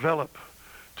what you develop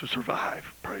to survive.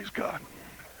 Praise God.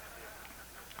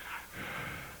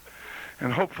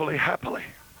 And hopefully happily.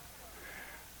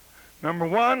 Number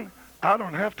one, I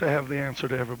don't have to have the answer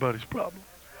to everybody's problem.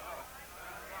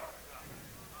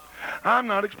 I'm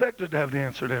not expected to have the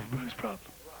answer to everybody's problem.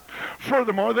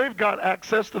 Furthermore, they've got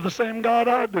access to the same God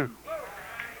I do.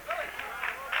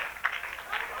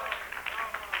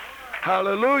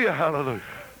 Hallelujah, hallelujah.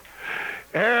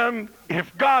 And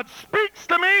if God speaks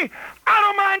to me, I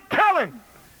don't mind telling.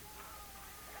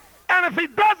 And if he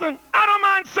doesn't, I don't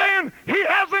mind saying he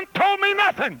hasn't told me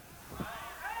nothing.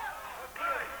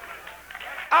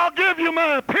 I'll give you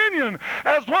my opinion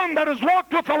as one that has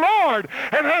walked with the Lord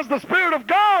and has the Spirit of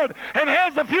God and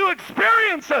has a few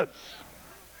experiences.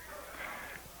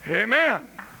 Amen.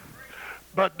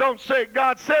 But don't say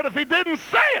God said if he didn't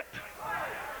say it.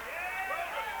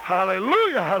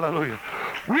 Hallelujah, hallelujah.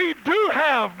 We do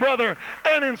have, brother,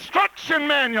 an instruction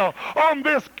manual on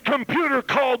this computer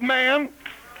called man.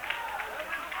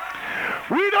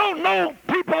 We don't know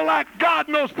people like God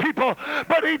knows people,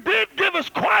 but he did give us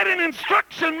quite an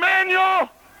instruction manual.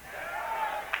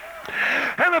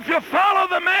 And if you follow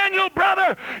the manual,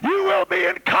 brother, you will be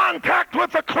in contact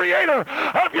with the creator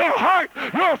of your heart,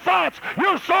 your thoughts,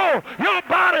 your soul, your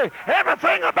body,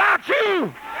 everything about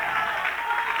you.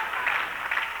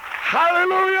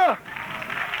 Hallelujah.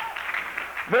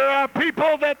 There are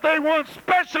people that they want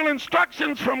special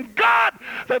instructions from God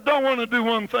that don't want to do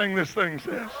one thing this thing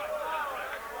says.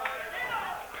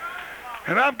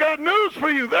 And I've got news for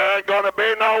you. There ain't going to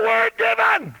be no word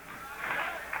given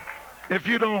if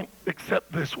you don't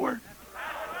accept this word.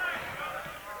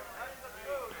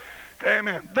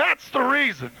 Amen. That's the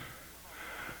reason.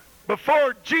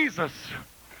 Before Jesus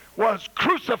was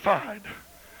crucified,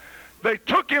 they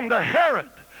took him to Herod.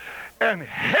 And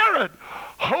Herod,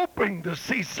 hoping to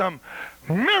see some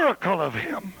miracle of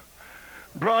him,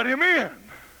 brought him in.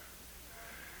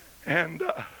 And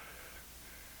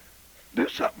do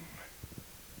something.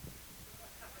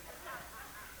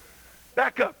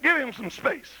 Back up. Give him some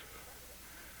space.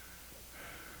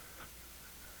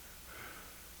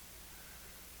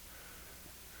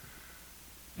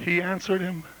 He answered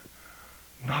him,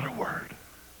 not a word.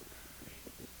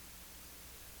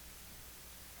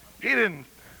 He didn't,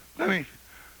 let me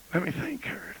think,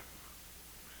 Herod.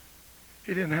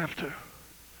 He didn't have to.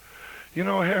 You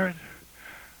know, Herod,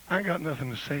 I ain't got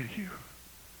nothing to say to you.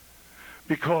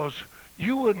 Because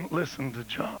you wouldn't listen to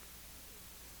John.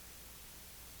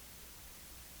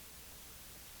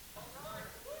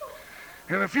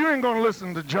 And if you ain't going to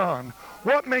listen to John,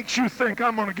 what makes you think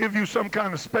I'm going to give you some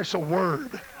kind of special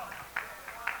word?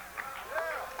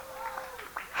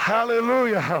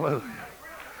 Hallelujah, hallelujah.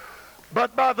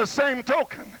 But by the same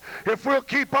token, if we'll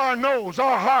keep our nose,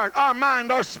 our heart, our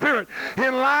mind, our spirit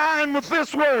in line with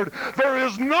this word, there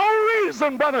is no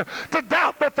reason, brother, to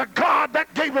doubt that the God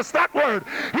that gave us that word,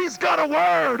 he's got a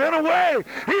word in a way.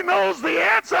 He knows the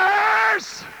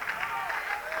answers.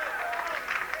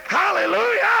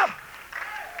 Hallelujah.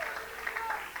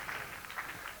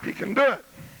 He can do it.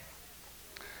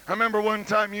 I remember one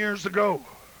time years ago,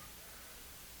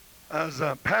 I was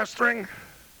pastoring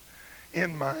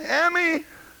in Miami,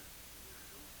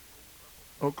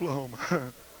 Oklahoma.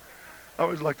 I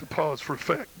always like to pause for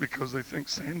effect because they think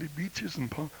sandy beaches in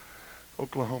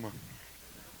Oklahoma.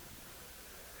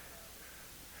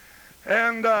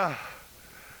 And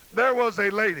there was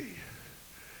a lady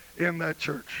in that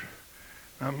church.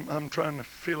 I'm trying to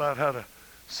feel out how to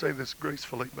say this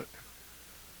gracefully, but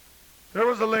there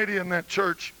was a lady in that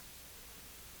church.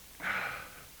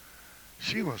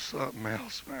 She was something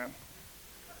else, man.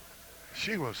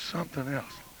 She was something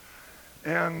else.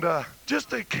 And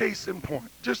just a case in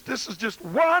point. This is just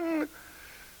one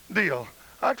deal.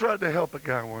 I tried to help a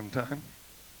guy one time.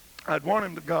 I'd won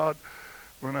him to God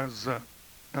when I was an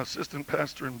assistant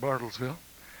pastor in Bartlesville.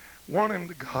 Won him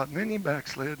to God, and then he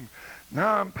backslid. And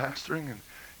now I'm pastoring, and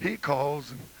he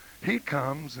calls, and he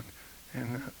comes,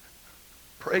 and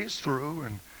prays through,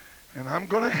 and I'm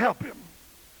going to help him.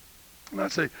 And I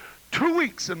say, 2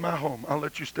 weeks in my home. I'll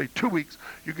let you stay 2 weeks.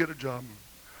 You get a job.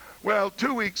 Well,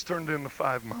 2 weeks turned into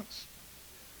 5 months.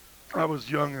 I was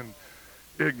young and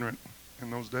ignorant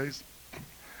in those days.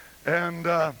 And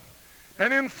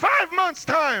in 5 months'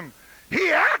 time,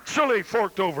 he actually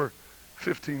forked over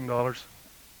 $15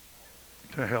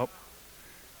 to help.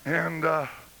 And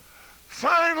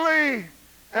finally,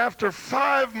 after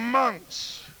 5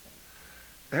 months,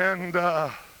 and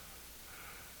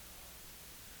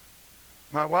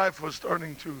my wife was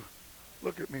starting to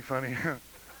look at me funny.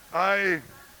 I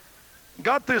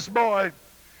got this boy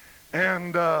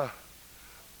and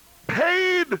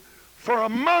paid for a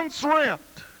month's rent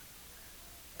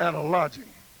at a lodging.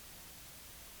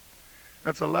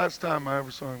 That's the last time I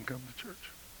ever saw him come to church.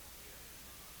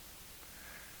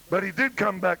 But he did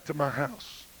come back to my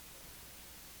house.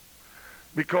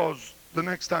 Because the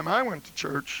next time I went to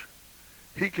church,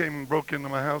 he came and broke into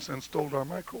my house and stole our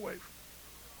microwave.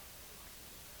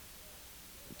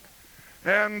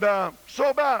 And so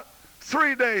about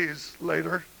 3 days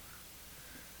later,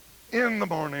 in the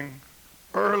morning,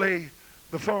 early,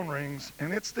 the phone rings,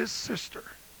 and it's this sister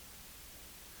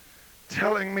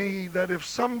telling me that if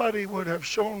somebody would have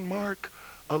shown Mark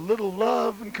a little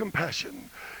love and compassion,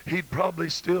 he'd probably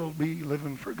still be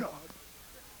living for God.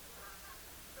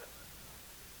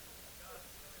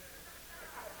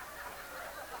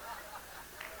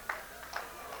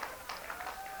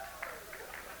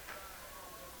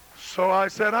 So I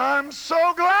said, I'm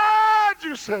so glad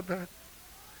you said that.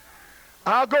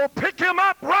 I'll go pick him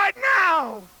up right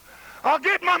now. I'll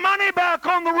get my money back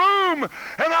on the room,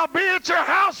 and I'll be at your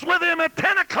house with him at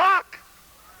 10 o'clock.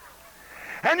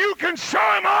 and you can show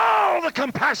him all the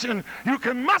compassion you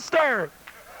can muster.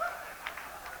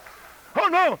 Oh,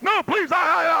 no, no, please,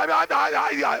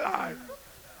 I.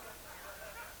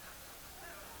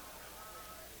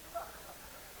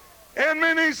 And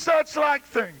many such like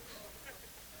things.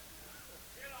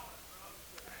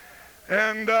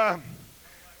 And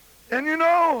you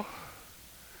know,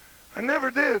 I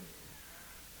never did.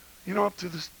 You know, up to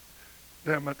this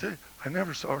damn, I tell you, I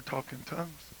never saw her talk in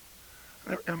tongues.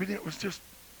 I mean, it was just.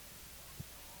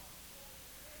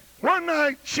 One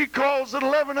night, she calls at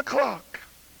 11 o'clock,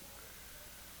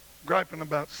 griping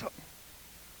about something.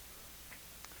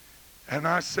 And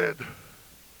I said,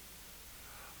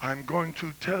 I'm going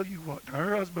to tell you what. Now,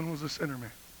 her husband was a sinner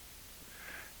man.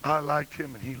 I liked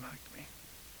him and he liked me.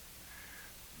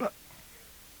 But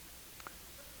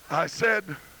I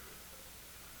said,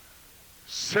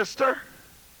 sister,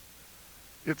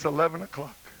 it's 11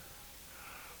 o'clock.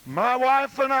 My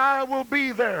wife and I will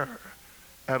be there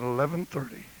at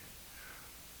 11:30.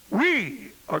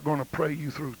 We are going to pray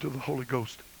you through to the Holy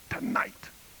Ghost tonight.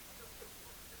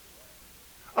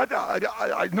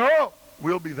 I know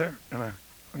we'll be there. And I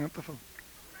hung up the phone.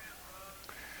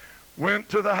 Went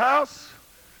to the house.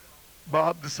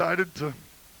 Bob decided to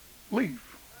leave.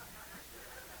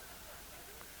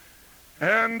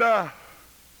 And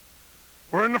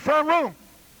we're in the front room.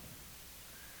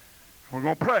 We're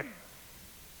going to pray.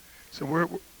 So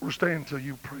we're staying until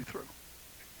you pray through.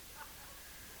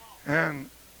 And,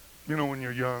 you know, when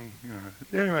you're young, you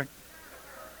know. Anyway.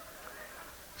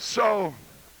 So,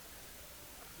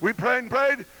 we prayed and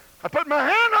prayed. I put my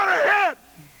hand on her head.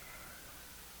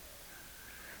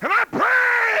 And I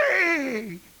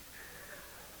pray.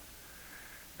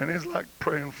 And it's like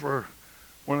praying for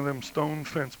one of them stone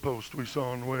fence posts we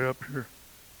saw on the way up here.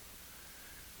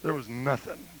 There was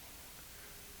nothing.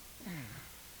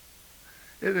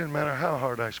 It didn't matter how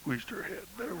hard I squeezed her head.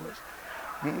 There was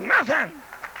nothing.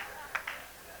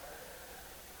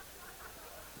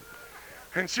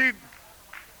 And she'd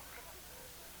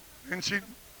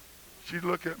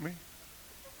look at me.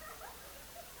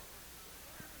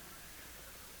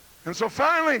 And so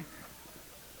finally,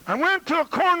 I went to a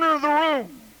corner of the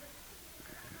room.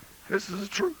 This is the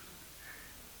truth.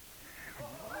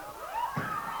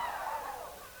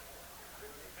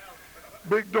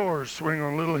 Big doors swing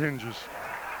on little hinges.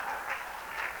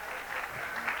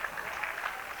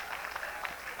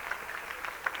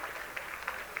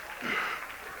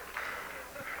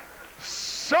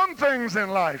 Some things in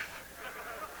life,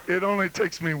 it only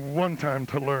takes me one time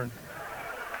to learn.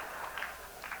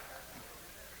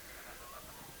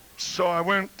 So I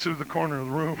went to the corner of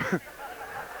the room.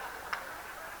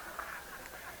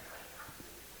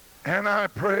 And I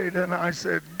prayed and I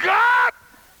said, God,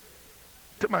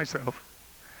 to myself,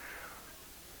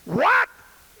 what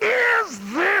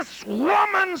is this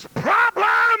woman's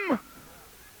problem?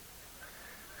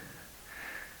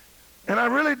 And I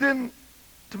really didn't,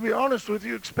 to be honest with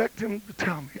you, expect him to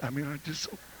tell me. I mean, I just...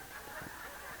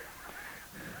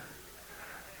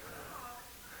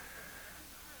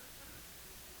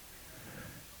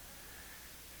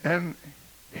 And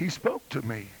he spoke to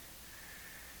me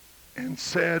and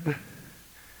said,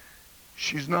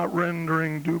 she's not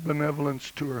rendering due benevolence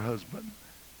to her husband.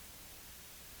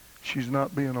 She's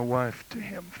not being a wife to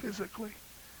him physically.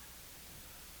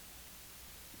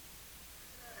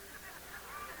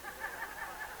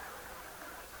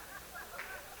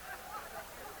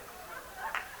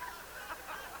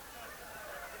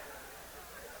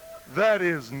 That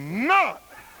is not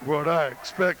what I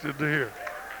expected to hear.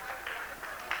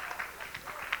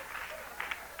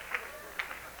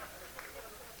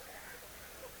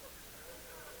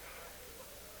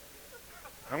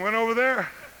 I went over there.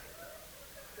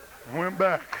 I went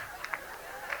back.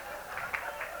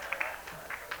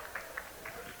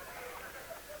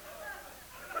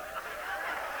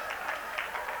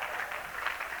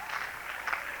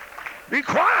 Be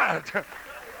quiet.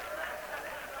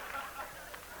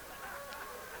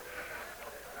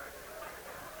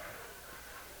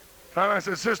 Finally, I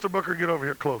said, Sister Booker, get over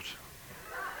here close.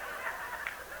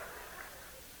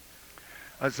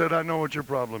 I said, I know what your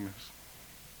problem is.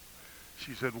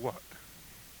 She said, what?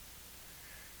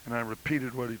 And I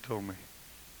repeated what he told me.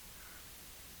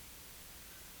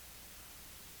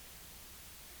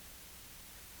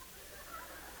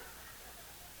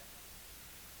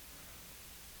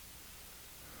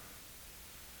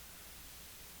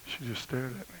 She just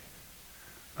stared at me.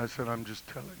 I said, I'm just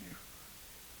telling you.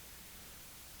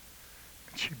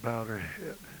 And she bowed her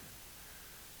head.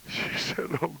 She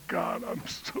said, oh God, I'm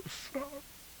so sorry.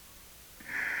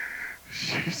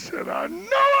 She said, I know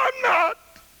I'm not.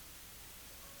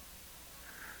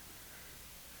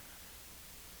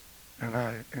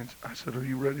 And I said, are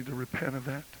you ready to repent of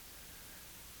that?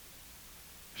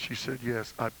 She said,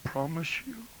 yes. I promise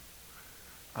you.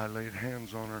 I laid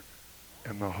hands on her,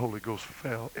 and the Holy Ghost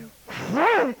fell. And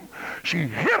whoom! She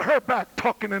hit her back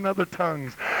talking in other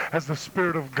tongues as the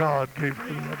Spirit of God gave her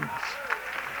the utterance.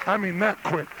 I mean, that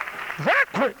quick. That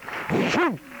quick.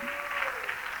 Whew.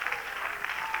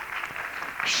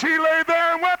 She lay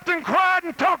there and wept and cried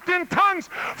and talked in tongues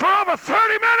for over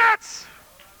 30 minutes.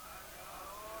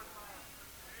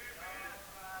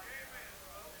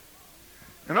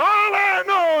 And all I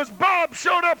know is Bob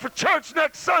showed up for church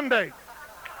next Sunday.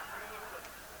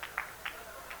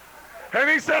 And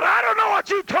he said, I don't know what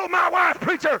you told my wife,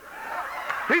 preacher.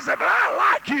 He said, but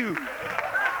I like you.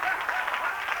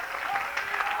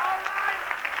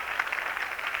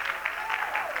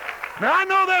 Now, I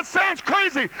know that sounds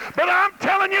crazy, but I'm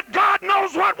telling you, God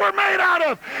knows what we're made out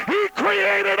of. He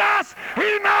created us.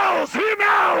 He knows, He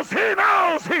knows, He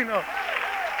knows, He knows.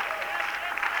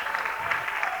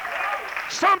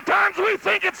 Sometimes we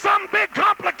think it's some big,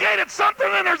 complicated something,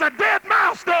 and there's a dead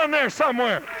mouse down there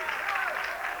somewhere.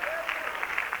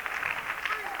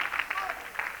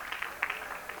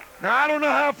 Now, I don't know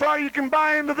how far you can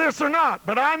buy into this or not,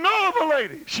 but I know of a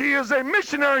lady. She is a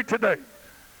missionary today.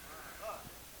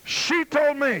 She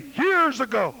told me years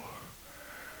ago,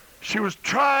 she was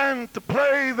trying to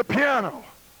play the piano,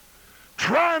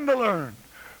 trying to learn,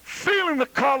 feeling the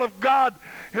call of God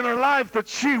in her life that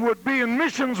she would be in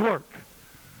missions work.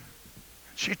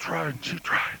 She tried and she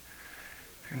tried.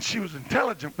 And she was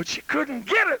intelligent, but she couldn't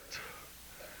get it.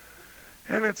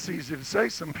 And it's easy to say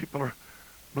some people are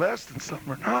blessed and some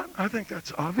are not. I think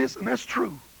that's obvious, and that's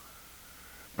true.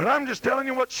 But I'm just telling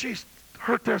you what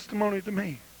her testimony to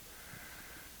me.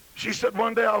 She said,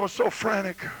 one day I was so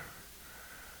frantic,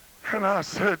 and I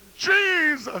said,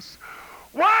 Jesus,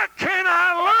 why can't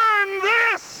I learn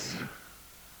this?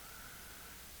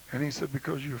 And he said,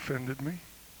 because you offended me.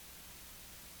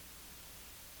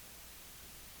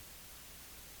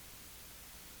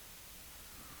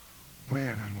 When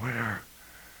and where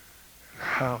and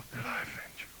how did I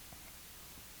offend you?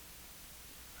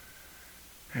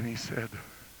 And he said,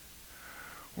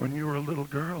 when you were a little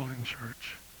girl in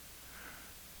church,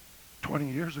 20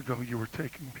 years ago, you were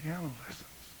taking piano lessons,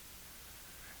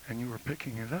 and you were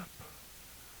picking it up.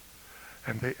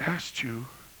 And they asked you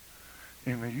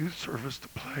in the youth service to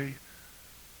play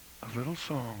a little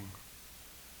song.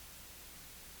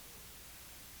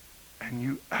 And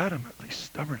you adamantly,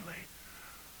 stubbornly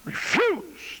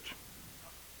refused.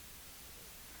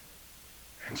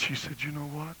 And she said, you know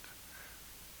what?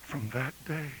 From that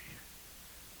day,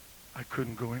 I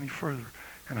couldn't go any further,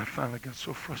 and I finally got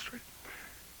so frustrated.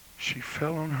 She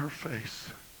fell on her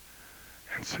face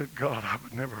and said, God, I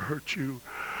would never hurt you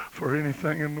for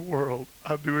anything in the world.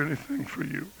 I'll do anything for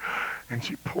you. And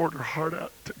she poured her heart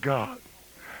out to God.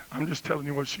 I'm just telling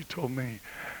you what she told me.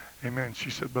 Amen.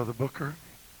 She said, Brother Booker,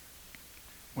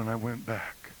 when I went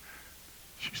back,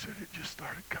 she said, it just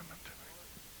started coming to me.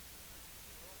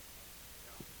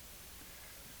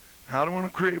 Now, I don't want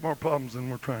to create more problems than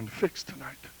we're trying to fix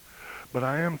tonight. But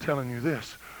I am telling you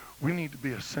this. We need to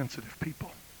be a sensitive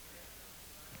people.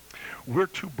 We're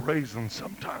too brazen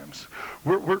sometimes.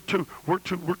 We're too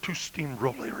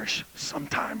steamrollerish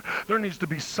sometimes. There needs to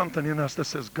be something in us that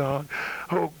says, God,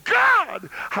 oh God,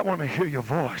 I want to hear your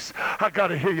voice. I got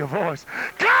to hear your voice.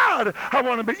 God, I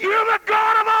want to be, you're the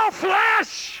God of all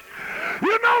flesh.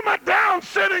 You know my down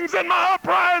sittings and my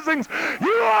uprisings.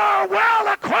 You are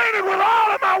well acquainted with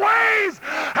all of my ways.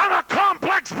 I'm a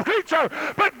complex preacher,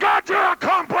 but God, you're a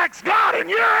complex God, and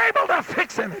you're able to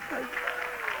fix anything.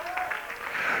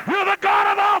 You're the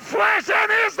God of all flesh,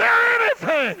 and is there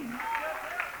anything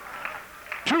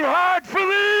too hard for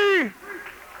thee?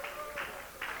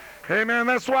 Amen.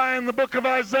 That's why in the book of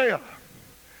Isaiah,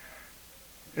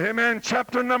 amen,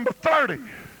 chapter number 30,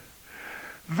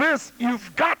 this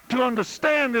you've got to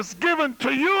understand is given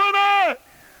to you and I.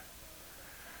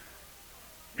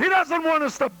 He doesn't want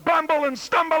us to bumble and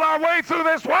stumble our way through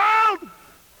this world.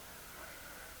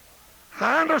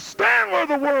 I understand where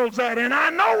the world's at, and I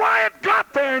know why it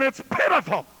got there, and it's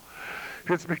pitiful.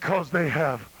 It's because they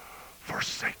have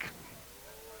forsaken.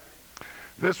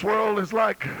 This world is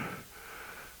like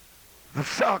the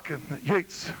falcon that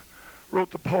Yeats wrote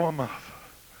the poem of,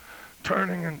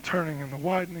 turning and turning in the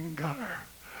widening gutter.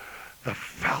 The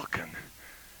falcon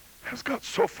has got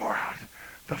so far out,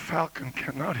 the falcon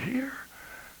cannot hear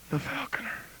the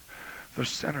falconer. The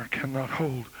center cannot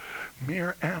hold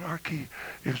Mere anarchy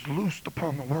is loosed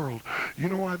upon the world. You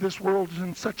know why this world is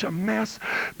in such a mess?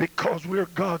 Because we're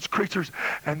God's creatures,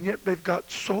 and yet they've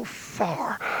got so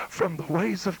far from the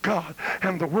ways of God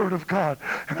and the Word of God.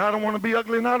 And I don't want to be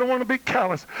ugly, and I don't want to be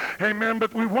callous. Amen.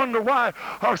 But we wonder why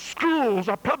our schools,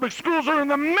 our public schools, are in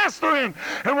the mess they're in,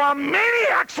 and why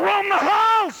maniacs roam the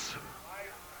halls.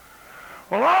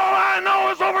 Well, all I know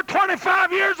is over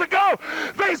 25 years ago,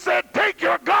 they said, take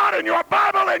your God and your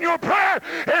Bible and your prayer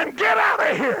and get out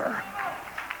of here.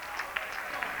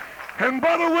 And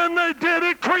brother, when they did,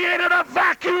 it created a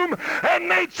vacuum, and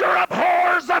nature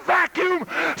abhors a vacuum.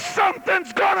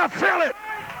 Something's gonna fill it.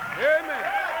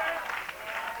 Amen.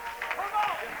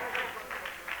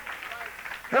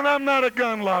 And I'm not a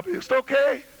gun lobbyist,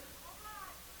 okay?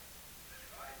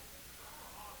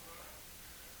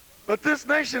 But this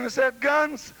nation has had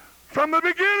guns from the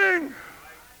beginning.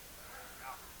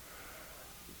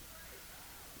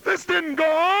 This didn't go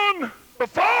on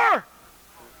before.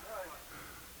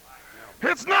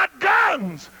 It's not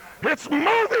guns. It's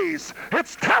movies.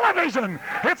 It's television.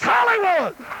 It's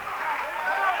Hollywood.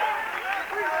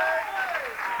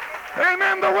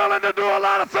 Amen. They're willing to do a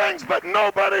lot of things, but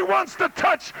nobody wants to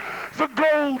touch the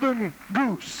golden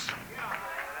goose.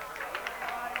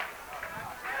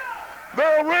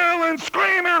 They'll wail and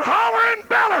scream and holler and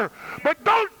beller, but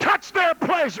don't touch their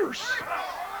pleasures.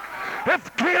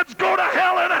 If kids go to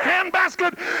hell in a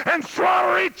handbasket and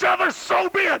slaughter each other, so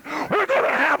be it. We're going to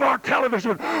have our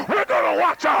television. We're going to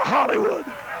watch our Hollywood.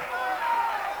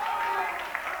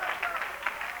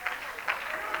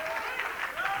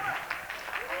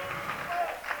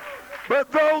 But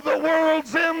though the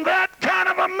world's in that kind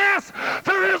of a mess,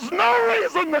 there is no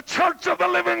reason the church of the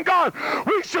living God,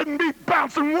 we shouldn't be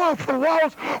bouncing off the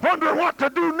walls wondering what to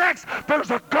do next. There's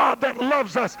a God that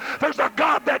loves us. There's a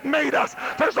God that made us.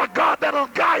 There's a God that'll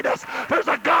guide us. There's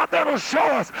a God that'll show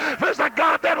us. There's a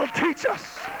God that'll teach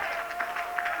us.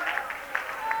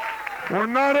 We're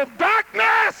not of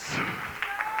darkness.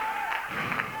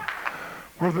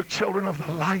 We're the children of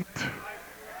the light.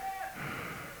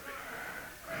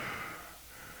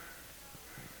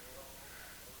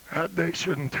 That day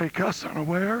shouldn't take us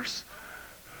unawares,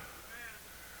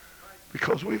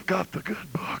 because we've got the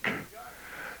good book,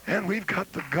 and we've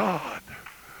got the God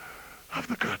of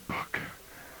the good book.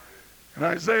 In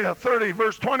Isaiah 30,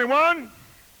 verse 21,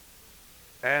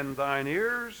 and thine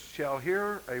ears shall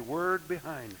hear a word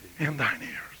behind thee. In thine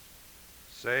ears.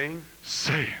 Saying,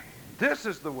 This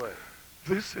is the way.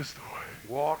 This is the way.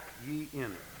 Walk ye in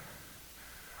it.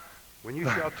 When you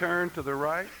shall turn to the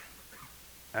right,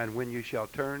 and when you shall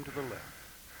turn to the left.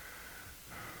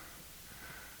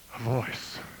 A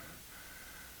voice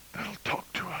that'll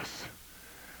talk to us.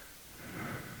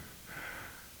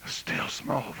 A still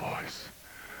small voice.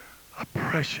 A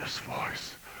precious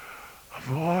voice. A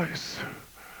voice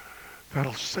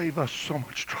that'll save us so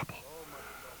much trouble,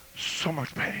 so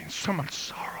much pain, so much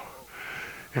sorrow,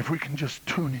 if we can just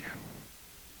tune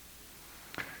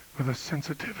in with a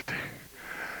sensitivity.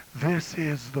 This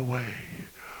is the way.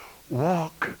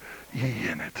 Walk ye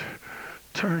in it.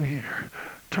 Turn here,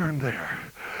 turn there.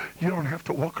 You don't have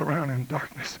to walk around in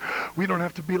darkness. We don't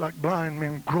have to be like blind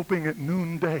men groping at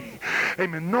noonday.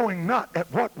 Amen. Knowing not at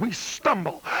what we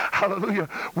stumble. Hallelujah.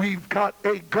 We've got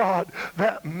a God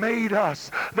that made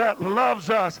us, that loves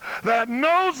us, that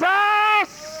knows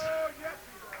us.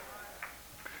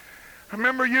 I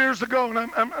remember years ago, and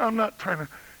I'm not trying to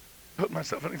put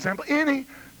myself an example. Any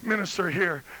minister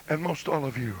here, and most all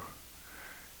of you,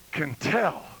 can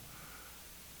tell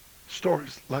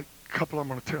stories like a couple I'm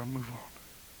going to tell and move on.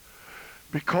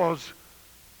 Because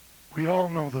we all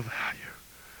know the value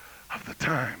of the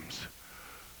times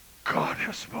God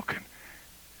has spoken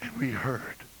and we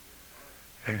heard,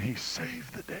 and he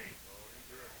saved the day.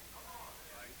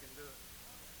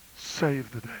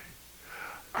 Saved the day.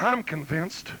 I'm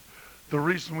convinced the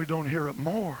reason we don't hear it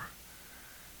more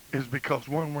is because,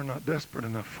 one, we're not desperate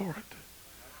enough for it.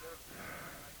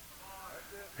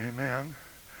 Amen.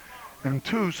 And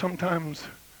two, sometimes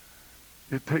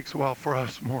it takes a while for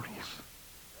us mortals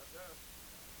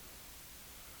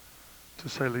to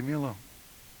say, leave me alone.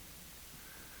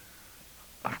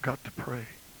 I've got to pray.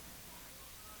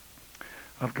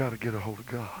 I've got to get a hold of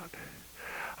God.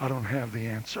 I don't have the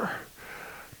answer,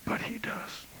 but he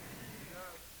does.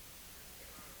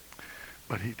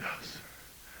 But he does.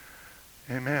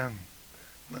 Amen.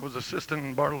 When I was assistant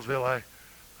in Bartlesville,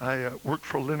 I worked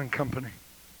for a linen company.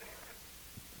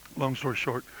 Long story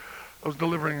short, I was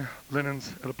delivering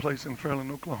linens at a place in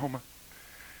Fairland, Oklahoma.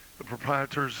 The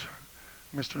proprietors,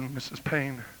 Mr. and Mrs.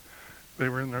 Payne, they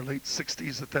were in their late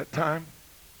 60s at that time.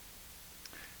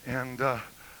 And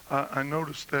I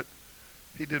noticed that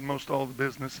he did most all the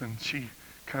business, and she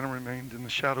kind of remained in the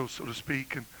shadows, so to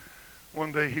speak. And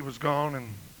one day he was gone,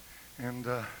 and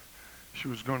she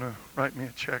was going to write me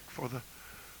a check for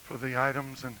the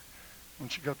items. And when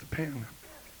she got the pen,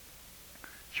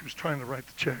 she was trying to write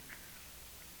the check,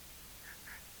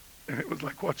 and it was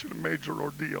like watching a major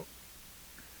ordeal.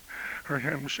 Her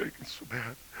hand was shaking so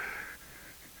bad.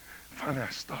 Finally, I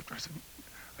stopped her.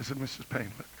 I said, Mrs.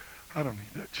 Payne, look, I don't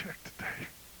need that check today.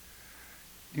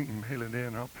 You can mail it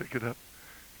in. I'll pick it up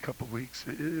in a couple of weeks.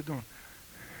 It don't.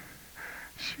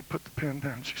 She put the pen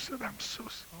down. She said, I'm so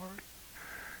sorry.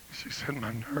 She said,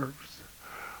 my nerves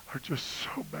are just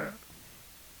so bad.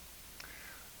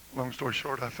 Long story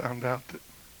short, I found out that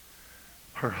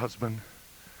her husband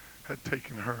had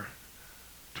taken her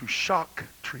to shock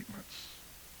treatments,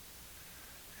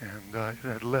 and it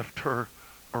had left her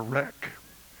a wreck.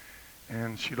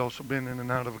 And she'd also been in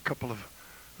and out of a couple of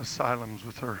asylums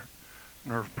with her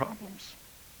nerve problems.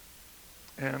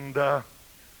 And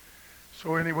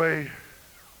so anyway,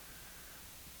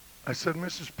 I said,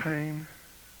 Mrs. Payne,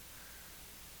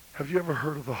 have you ever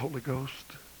heard of the Holy Ghost?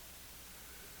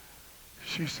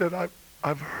 She said,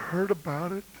 I've heard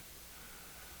about it.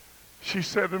 She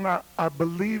said, and I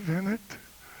believe in it.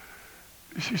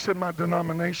 She said, my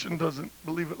denomination doesn't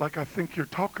believe it like I think you're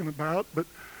talking about, but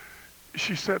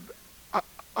she said,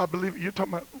 I believe it. You're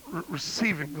talking about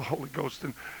receiving the Holy Ghost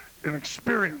and an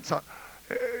experience.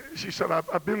 She said,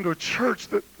 I've been to a church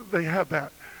that they have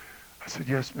that. I said,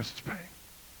 yes, Mrs. Payne.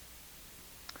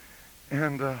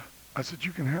 And I said,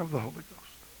 you can have the Holy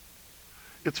Ghost.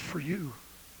 It's for you.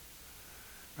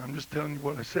 I'm just telling you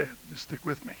what I said. Just stick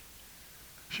with me.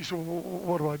 She said, well,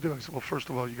 what do I do? I said, well, first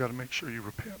of all, you got to make sure you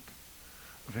repent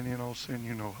of any and all sin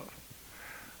you know of.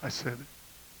 I said,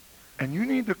 and you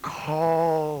need to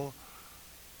call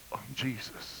on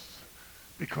Jesus,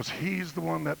 because he's the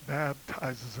one that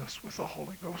baptizes us with the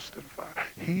Holy Ghost and fire.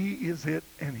 He is it,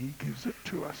 and he gives it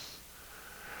to us.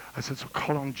 I said, so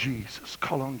call on Jesus.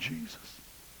 Call on Jesus.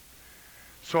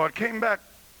 So I came back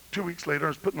 2 weeks later. I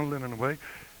was putting the linen away,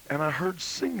 and I heard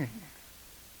singing.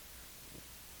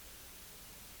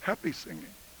 Happy singing.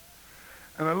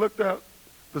 And I looked out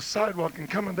the sidewalk, and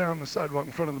coming down the sidewalk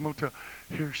in front of the motel,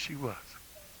 here she was,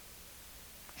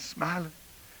 smiling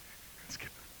and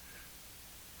skipping.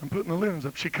 I'm putting the linens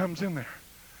up. She comes in there.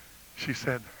 She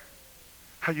said,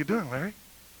 how you doing, Larry?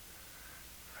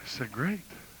 I said, great.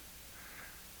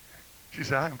 She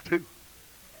said, I am too.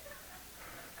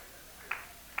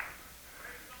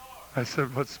 I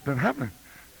said, what's been happening?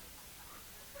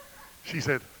 She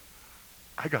said,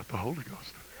 I got the Holy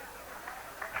Ghost.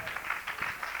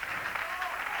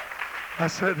 I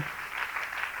said,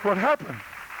 what happened?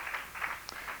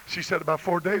 She said, about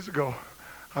 4 days ago,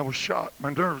 I was shot.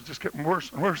 My nerves just getting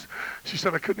worse and worse. She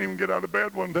said, I couldn't even get out of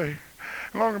bed one day.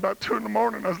 Along about 2 in the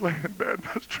morning, I was laying in bed and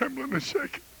I was trembling and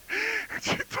shaking. And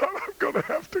she thought, I'm going to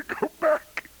have to go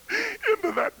back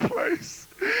into that place.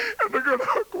 And they're going to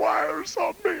hook wires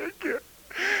on me again.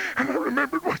 And I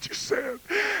remembered what you said.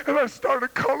 And I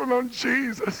started calling on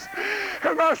Jesus.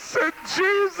 And I said,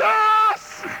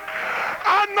 Jesus,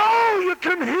 I know you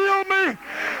can heal me.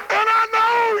 And I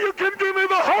know you can give me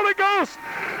the Holy Ghost.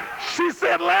 She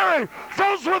said, Larry,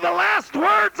 those were the last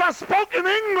words I spoke in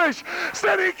English.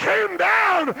 Said he came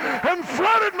down and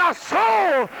flooded my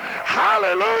soul.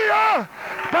 Hallelujah.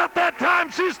 About that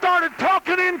time she started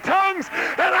talking in tongues,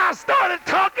 and I started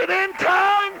talking in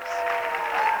tongues.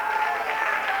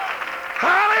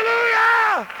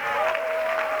 Hallelujah.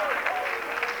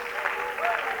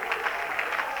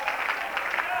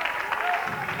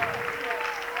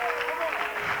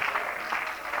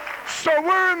 So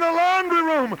we're in the laundry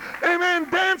room,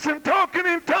 amen, dancing, talking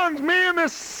in tongues, me and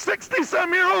this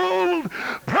 60-some-year-old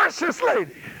precious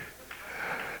lady.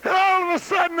 And all of a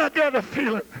sudden I got a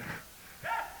feeling,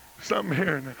 something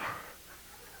here now.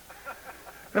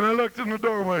 And I looked in the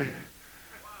doorway,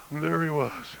 and there he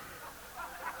was.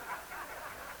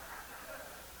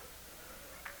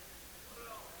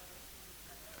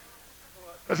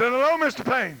 I said, hello, Mr.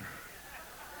 Payne.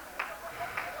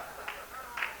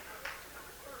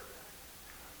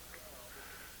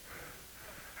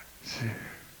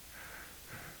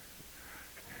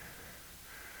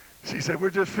 She said, we're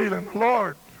just feeling the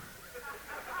Lord.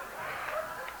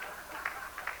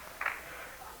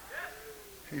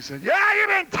 He said, yeah, you've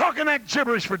been talking that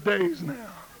gibberish for days now.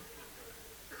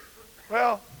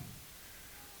 Well,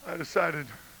 I decided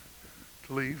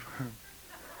to leave.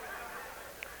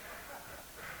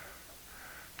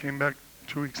 Came back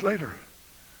 2 weeks later.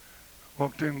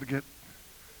 Walked in to get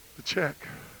the check.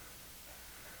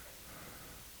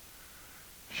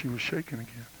 She was shaking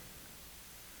again.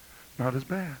 Not as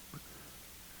bad, but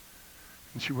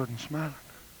And she wasn't smiling.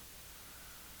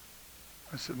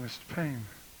 I said, Mrs. Payne,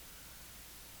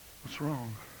 what's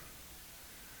wrong?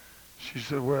 She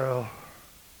said, well,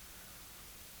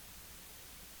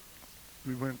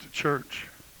 we went to church,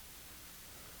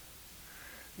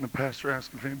 and the pastor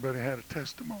asked if anybody had a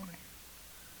testimony.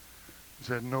 He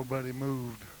said nobody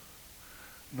moved,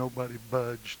 nobody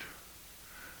budged,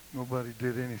 nobody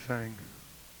did anything.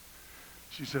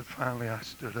 She said, finally I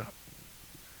stood up.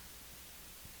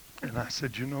 And I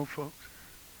said, you know, folks,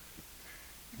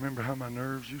 remember how my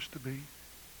nerves used to be?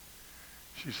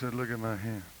 She said, look at my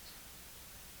hands.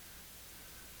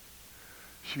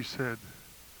 She said,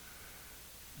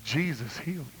 Jesus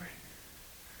healed me.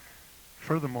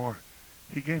 Furthermore,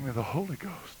 he gave me the Holy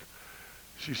Ghost.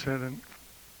 She said, and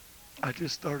I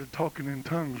just started talking in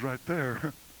tongues right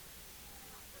there.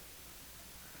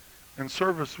 And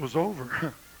service was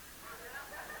over.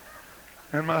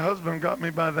 And my husband got me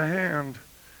by the hand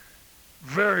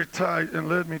very tight and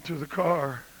led me to the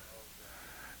car.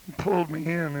 He pulled me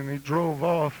in and he drove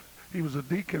off. He was a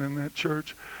deacon in that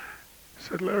church. He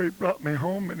said, Larry brought me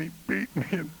home and he beat me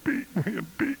and beat me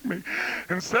and beat me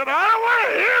and said, I don't want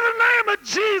to hear the name of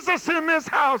Jesus in this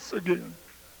house again.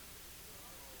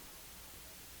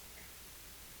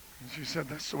 And she said,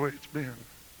 that's the way it's been.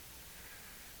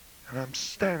 And I'm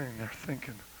standing there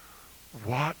thinking,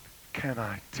 what can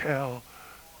I tell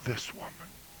this woman?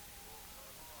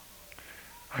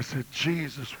 I said,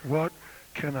 Jesus, what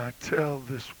can I tell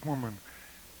this woman?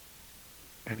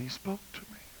 And he spoke to me.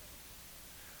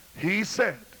 He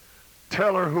said,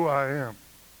 tell her who I am.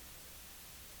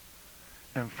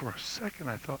 And for a second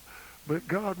I thought, but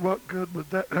God, what good would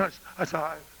that? And I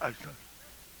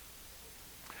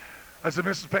said,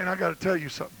 Mrs. Payne, I got to tell you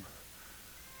something.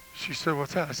 She said,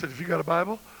 what's that? I said, have you got a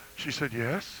Bible? She said,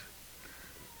 yes.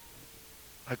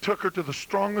 I took her to the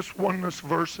strongest oneness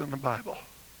verse in the Bible.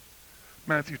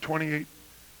 Matthew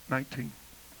 28:19.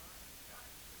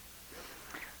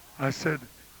 I said,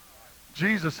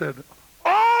 Jesus said,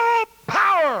 all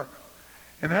power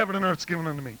in heaven and earth is given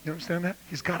unto me. You understand that?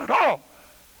 He's got it all.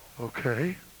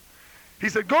 Okay. He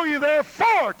said, go ye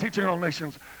therefore, teaching all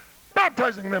nations,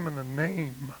 baptizing them in the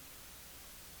name.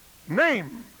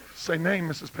 Name. Say name,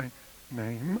 Mrs. Payne.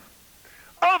 Name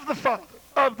of the Father,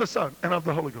 of the Son, and of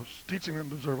the Holy Ghost, teaching them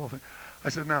to observe all things. I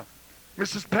said, now,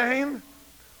 Mrs. Payne,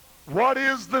 what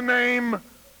is the name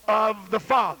of the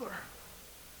Father?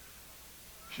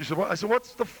 She said, well, I said,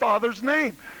 what's the Father's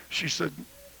name? She said,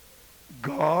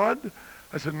 God.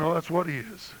 I said, no, that's what he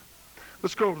is.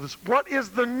 Let's go to this. What is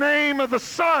the name of the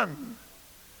Son?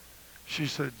 She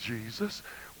said, Jesus.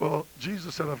 Well,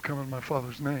 Jesus said, I've come in my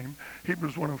Father's name.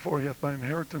 Hebrews 1:4, he hath by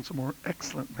inheritance a more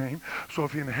excellent name. So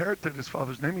if he inherited his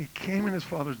Father's name, he came in his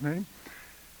Father's name,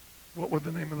 what would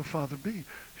the name of the Father be?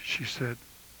 She said,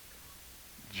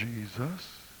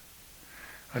 Jesus.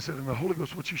 I said, in the Holy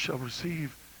Ghost, what you shall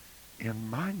receive in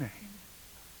my name.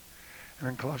 And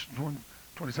in Colossians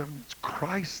 1:27, it's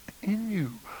Christ in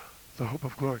you, the hope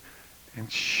of glory. And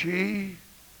she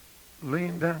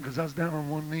leaned down, because I was down on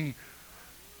one knee.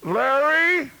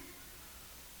 Larry,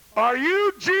 are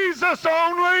you Jesus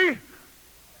only?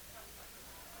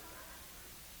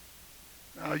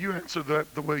 Now, you answer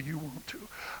that the way you want to.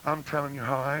 I'm telling you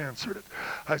how I answered it.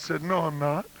 I said, no, I'm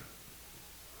not.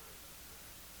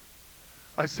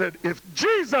 I said, if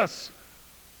Jesus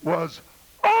was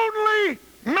only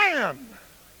man,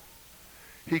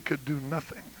 he could do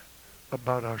nothing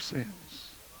about our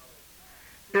sins.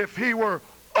 If he were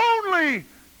only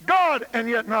God and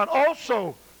yet not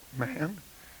also man,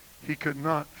 he could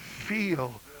not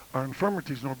feel our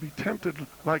infirmities nor be tempted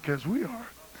like as we are.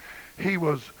 He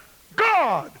was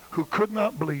God who could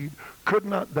not bleed, could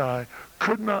not die,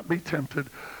 could not be tempted,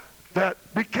 that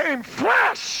became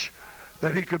flesh,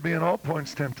 that he could be in all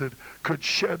points tempted, could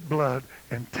shed blood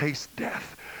and taste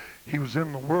death. He was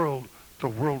in the world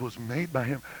was made by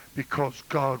him because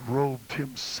God robed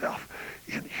himself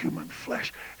in human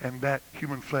flesh, and that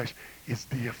human flesh is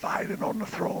deified and on the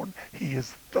throne. He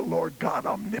is the Lord God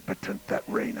omnipotent that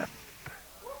reigneth.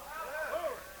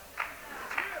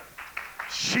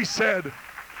 She said,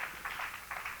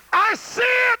 I see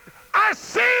it, I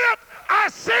see it, I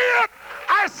see it,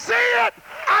 I see it,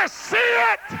 I see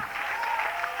it.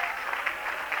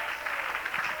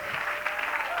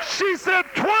 She said,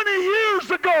 20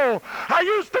 years ago, I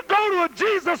used to go to a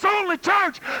Jesus-only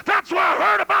church. That's where I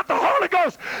heard about the Holy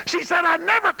Ghost. She said, I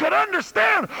never could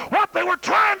understand what they were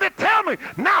trying to tell me.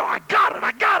 Now I got it,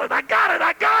 I got it, I got it,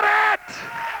 I got it.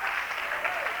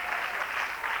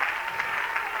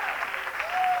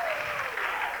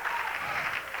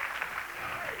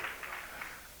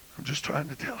 I'm just trying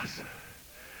to tell us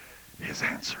his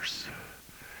answers.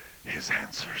 His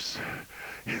answers,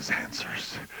 his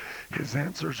answers, his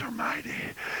answers are mighty.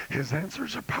 His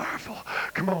answers are powerful.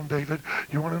 Come on, David.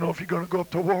 You want to know if you're going to go up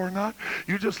to war or not?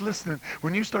 You just listening.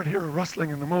 When you start hearing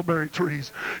rustling in the mulberry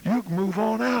trees, you move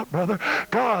on out, brother.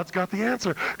 God's got the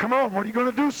answer. Come on, what are you going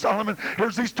to do, Solomon?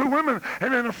 Here's these two women,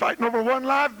 and then they're fighting over one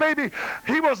live baby.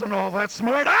 He wasn't all that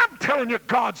smart. I'm telling you,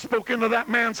 God spoke into that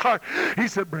man's heart. He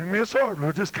said, bring me a sword.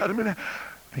 We'll just cut him in half.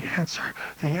 The answer,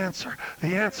 the answer,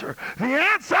 the answer, the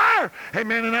answer!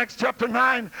 Amen. In Acts chapter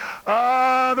 9,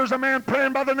 there's a man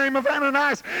praying by the name of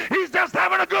Ananias. He's just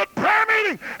having a good prayer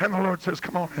meeting. And the Lord says,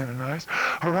 come on, Ananias,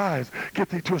 arise, get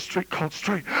thee to a street called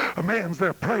Straight. A man's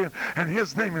there praying, and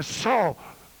his name is Saul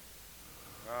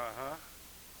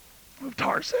of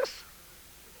Tarsus.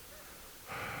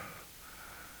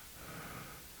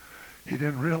 He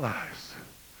didn't realize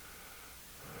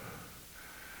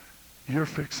you're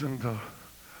fixing to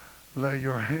lay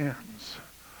your hands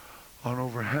on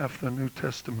over half the New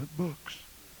Testament books.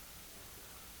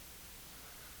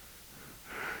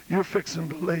 You're fixing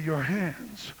to lay your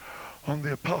hands on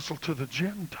the apostle to the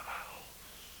Gentiles.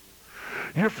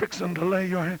 You're fixing to lay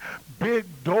your hand. Big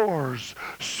doors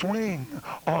swing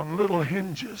on little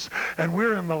hinges. And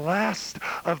we're in the last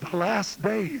of the last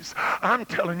days. I'm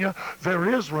telling you,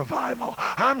 there is revival.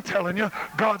 I'm telling you,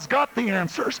 God's got the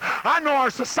answers. I know our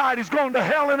society's going to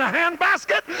hell in a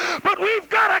handbasket, but we've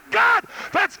got a God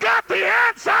that's got the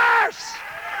answers.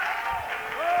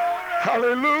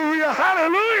 Hallelujah,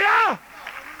 hallelujah.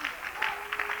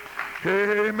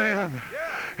 Amen.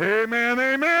 Amen,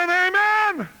 amen,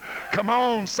 amen. Come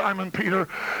on, Simon Peter.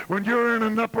 When you're in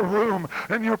an upper room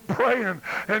and you're praying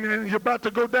and you're about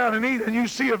to go down and eat and you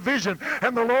see a vision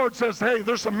and the Lord says, hey,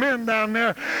 there's some men down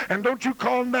there, and don't you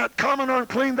call them that common or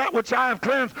unclean, that which I have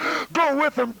cleansed. Go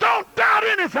with them. Don't doubt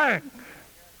anything.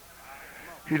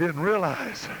 He didn't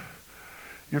realize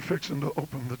you're fixing to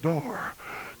open the door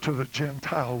to the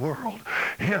Gentile world.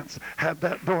 Hence, had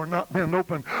that door not been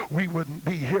open, we wouldn't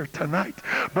be here tonight.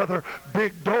 Brother,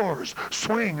 big doors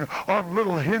swing on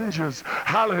little hinges.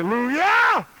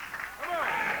 Hallelujah!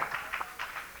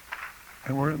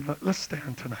 And we're in the, let's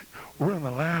stand tonight. We're in the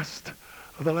last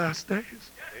of the last days.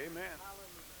 Amen.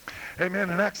 Amen.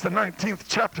 In Acts the 19th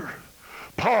chapter,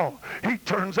 Paul, he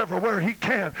turns everywhere he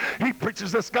can. He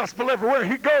preaches this gospel everywhere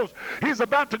he goes. He's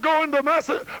about to go into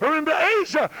into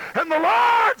Asia, and the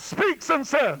Lord speaks and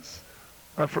says,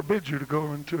 I forbid you to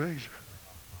go into Asia.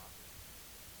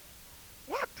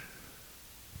 What?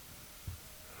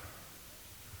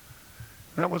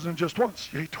 That wasn't just once,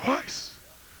 yea, twice.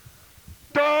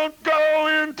 Don't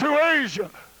go into Asia.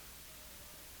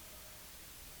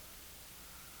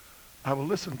 I will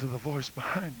listen to the voice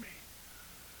behind me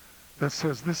that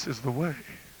says, this is the way.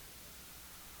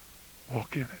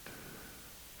 Walk in it.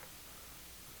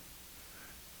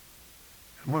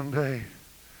 And one day,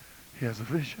 he has a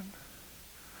vision.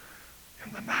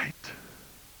 In the night,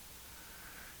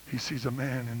 he sees a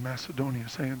man in Macedonia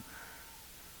saying,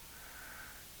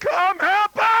 come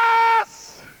help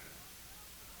us!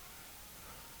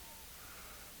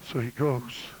 So he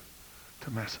goes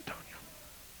to Macedonia.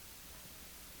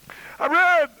 I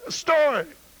read a story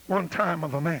one time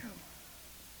of a man.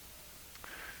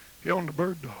 He owned a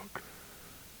bird dog.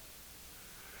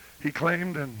 He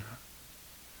claimed, and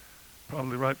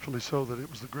probably rightfully so, that it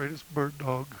was the greatest bird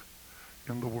dog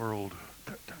in the world at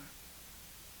that time.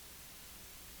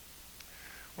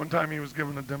 One time he was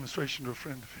giving a demonstration to a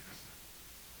friend of his.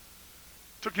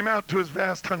 Took him out to his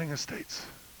vast hunting estates.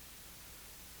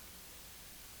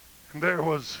 And there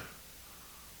was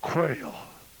quail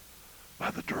by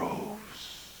the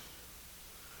droves.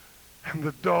 And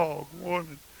the dog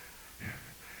wanted.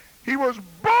 He was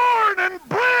born and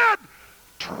bred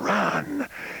to run.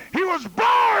 He was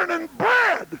born and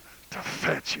bred to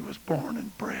fetch. He was born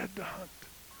and bred to hunt.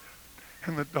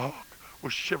 And the dog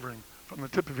was shivering from the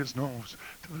tip of his nose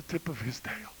to the tip of his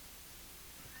tail.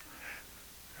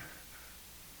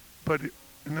 But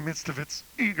in the midst of its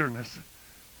eagerness,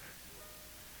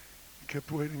 he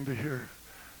kept waiting to hear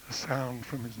a sound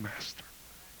from his master.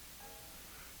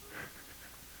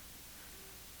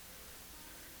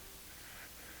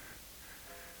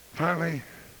 Finally,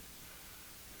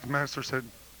 his master said,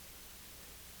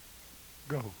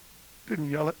 go.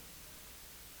 Didn't yell it.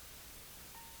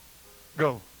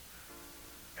 Go.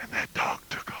 And that dog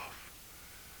took off.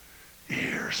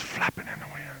 Ears flapping in the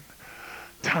wind.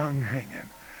 Tongue hanging.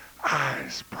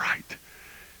 Eyes bright.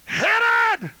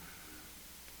 Headed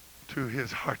to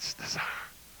his heart's desire.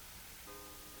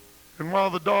 And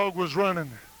while the dog was running,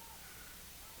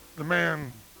 the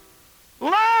man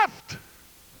left.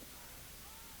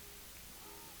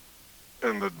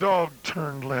 And the dog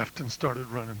turned left and started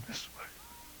running this way.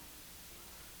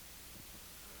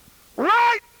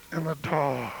 And the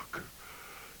dog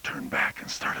turned back and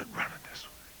started running this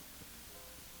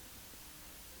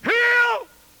way. Heel!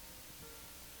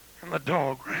 And the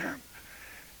dog ran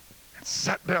and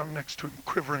sat down next to him,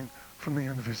 quivering from the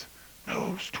end of his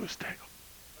nose to his tail,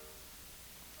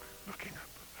 looking up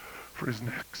for his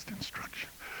next instruction.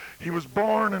 He was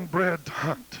born and bred to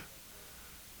hunt.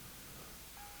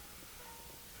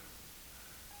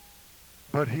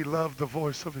 But he loved the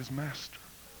voice of his master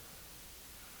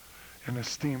and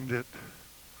esteemed it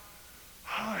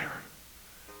higher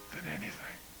than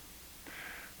anything.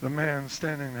 The man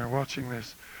standing there watching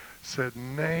this said,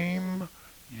 "Name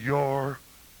your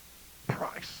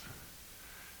price."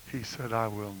 He said, "I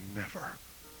will never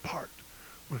part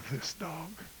with this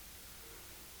dog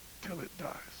till it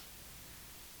dies."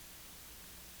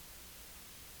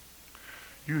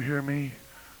 You hear me?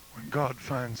 When God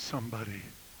finds somebody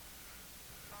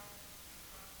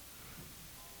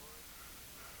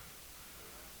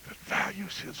that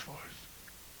values his voice,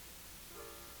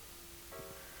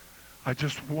 I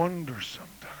just wonder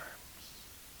sometimes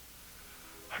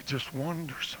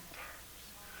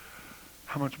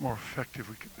how much more effective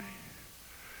we could be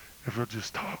if we'll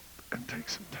just talk and take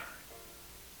some time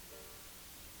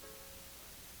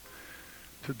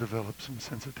to develop some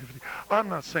sensitivity. I'm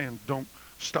not saying don't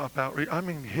stop outreach. I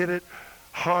mean, hit it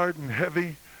hard and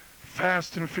heavy,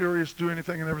 fast and furious, do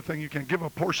anything and everything you can. Give a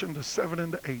portion to 7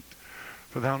 and to 8,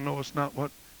 for thou knowest not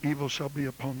what evil shall be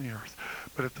upon the earth.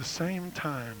 But at the same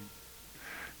time,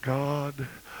 God,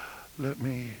 let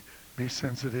me be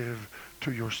sensitive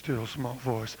to your still small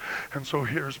voice. And so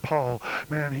here's Paul.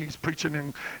 Man, he's preaching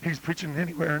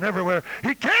anywhere and everywhere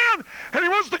he can, and he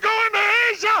wants to go into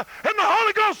Asia, and the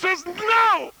Holy Ghost says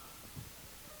no.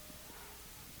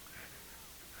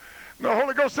 The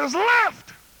Holy Ghost says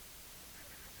left.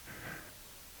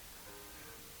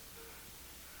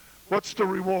 What's the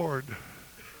reward?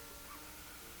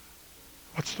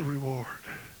 What's the reward?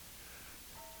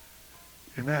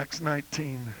 In Acts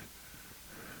 19,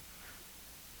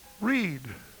 read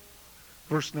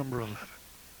verse number 11.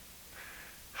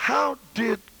 How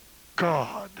did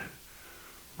God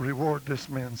reward this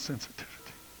man's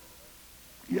sensitivity?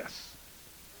 Yes.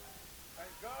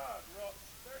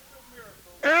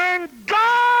 And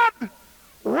God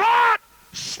wrought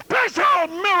special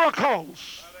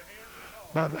miracles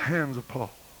by the hands of Paul.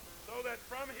 So that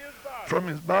from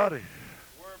his body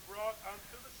were brought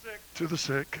unto to the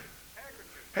sick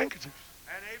handkerchiefs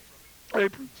and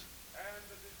aprons. aprons,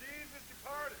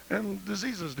 and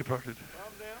diseases departed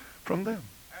from them.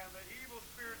 And the evil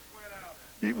spirits went out.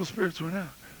 Evil spirits went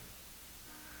out.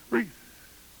 Read.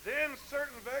 Then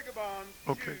certain vagabonds,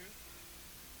 Okay. Jews,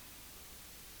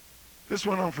 This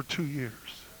went on for 2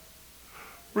 years.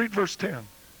 Read verse 10.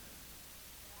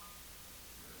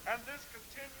 and this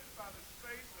continued by the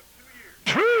space of 2 years,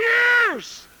 2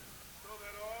 years! so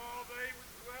that all they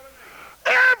which dwell in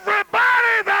Asia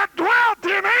Everybody that dwelt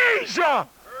in Asia,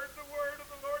 heard the word of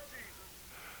the Lord Jesus,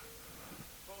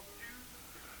 both Jews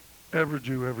and Greeks. every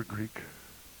Jew, every Greek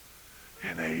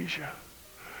in Asia.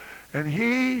 And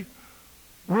he,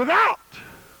 without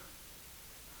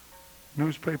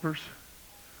newspapers,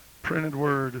 printed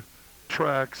word,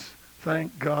 tracts,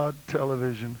 thank God,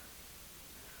 television,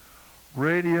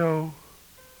 radio,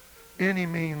 any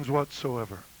means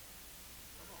whatsoever,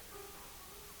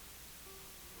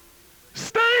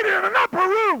 stayed in an upper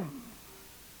room,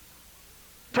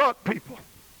 taught people,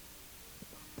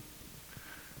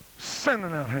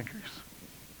 sending out hankies.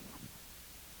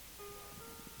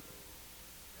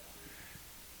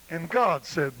 And God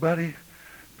said, buddy,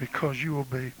 because you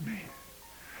obeyed me,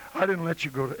 I didn't let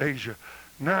you go to Asia.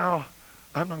 Now,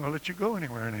 I'm not going to let you go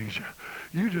anywhere in Asia.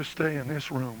 You just stay in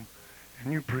this room,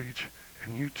 and you preach,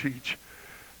 and you teach.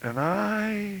 And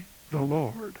I, the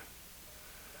Lord,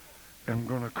 am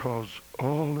going to cause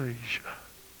all Asia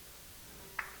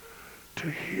to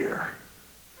hear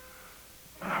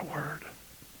my word.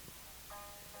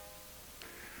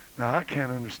 Now, I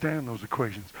can't understand those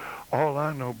equations. All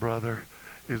I know, brother,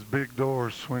 is big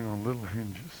doors swing on little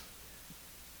hinges.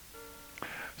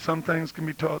 Some things can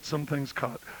be taught, some things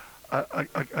caught.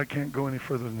 I can't go any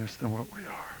further than this than what we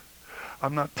are.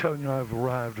 I'm not telling you I've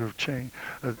arrived or attained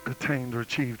or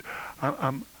achieved.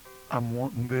 I'm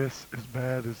wanting this as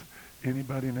bad as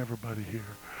anybody and everybody here.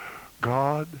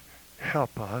 God,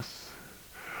 help us.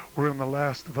 We're in the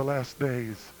last of the last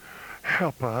days.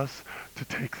 Help us to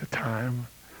take the time.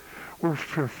 We're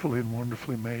fearfully and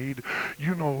wonderfully made.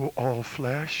 You know all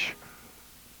flesh.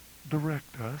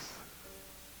 Direct us.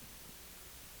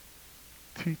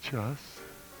 Teach us.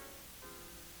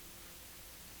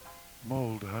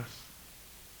 Mold us.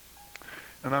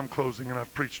 And I'm closing, and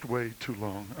I've preached way too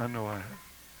long. I know I have.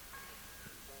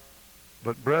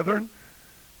 But brethren,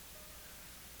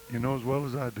 you know as well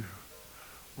as I do,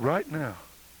 right now,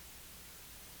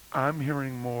 I'm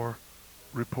hearing more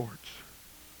reports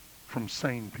from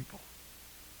sane people,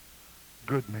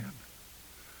 good men,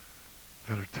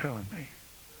 that are telling me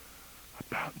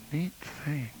about neat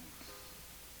things,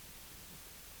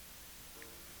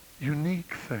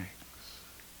 unique things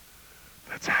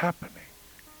that's happening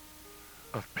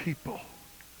of people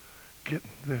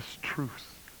getting this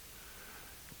truth.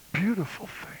 Beautiful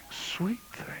things, sweet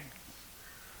things.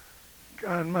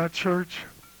 God in my church,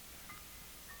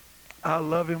 I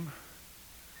love him.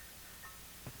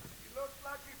 He looks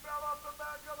like he fell off the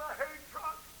back of a hay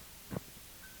truck.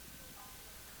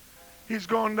 He's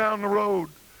going down the road.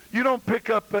 You don't pick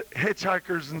up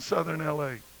hitchhikers in southern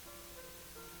LA,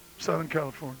 Southern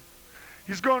California.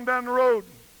 He's going down the road,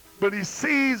 but he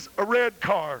sees a red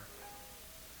car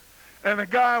and a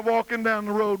guy walking down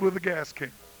the road with a gas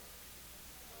can.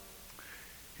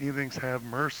 He thinks, have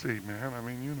mercy, man. I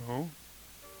mean, you know.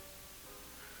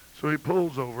 So he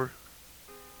pulls over,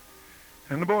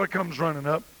 and the boy comes running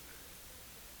up,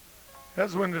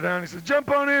 has the window down. He said,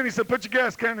 jump on in. He said, put your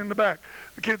gas can in the back.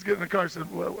 The kids get in the car. He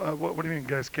said, well, what do you mean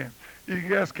gas can? Your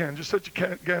gas can. Just set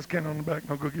your gas can on the back,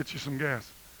 and I'll go get you some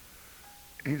gas.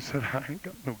 He said, I ain't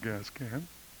got no gas can.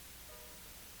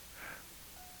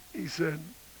 He said,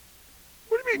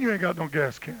 what do you mean you ain't got no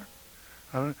gas can?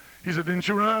 He said, didn't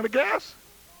you run out of gas?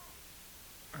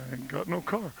 I ain't got no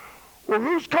car. Well,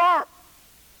 whose car?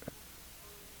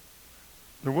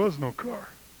 There was no car.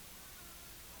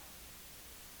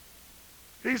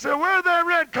 He said, where'd that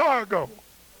red car go?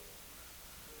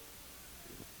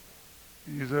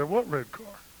 He said, what red car?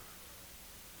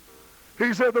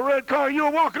 He said, the red car you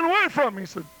were walking away from. He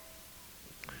said,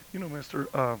 you know, mister,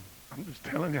 I'm just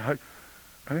telling you, I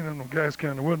didn't have no gas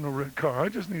can. There wasn't no red car. I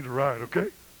just need a ride, okay?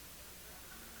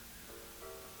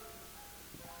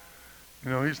 You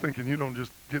know, he's thinking you don't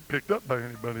just get picked up by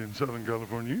anybody in Southern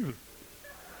California either.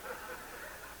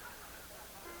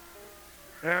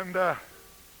 And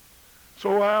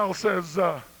so Al says,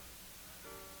 I'll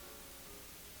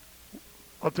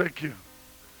take you.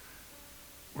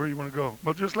 Where you want to go?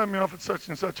 Well, just let me off at such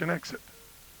and such an exit.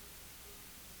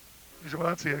 He said, well,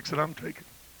 that's the exit I'm taking.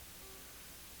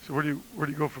 So where do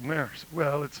you go from there? He said,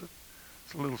 well, it's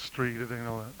a little street. It ain't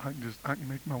all that. I can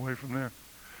make my way from there.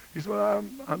 He said, well,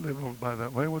 I live over by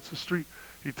that way. What's the street?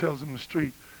 He tells him the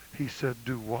street. He said,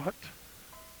 do what?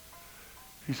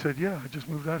 He said, yeah, I just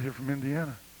moved out here from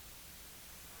Indiana.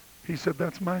 He said,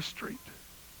 that's my street.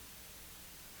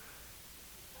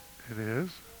 It is?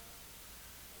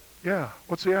 Yeah,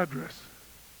 what's the address?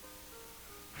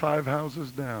 5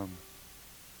 houses down.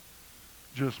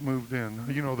 Just moved in.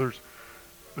 You know, there's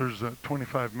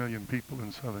 25 million people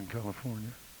in Southern California.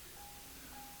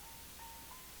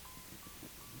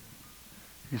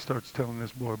 He starts telling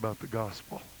this boy about the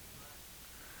gospel.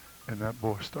 And that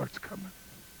boy starts coming.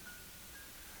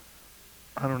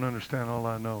 I don't understand. All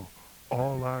I know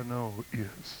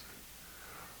is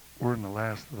we're in the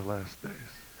last of the last days.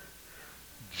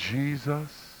 Jesus,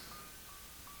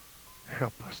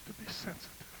 help us to be sensitive.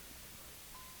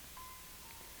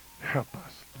 Help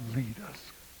us, lead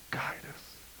us, guide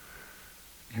us.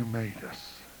 You made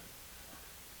us.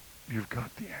 You've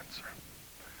got the answer.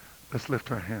 Let's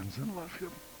lift our hands and love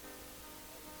him.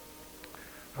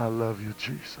 I love you,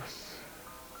 Jesus.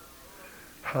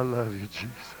 I love you,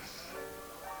 Jesus.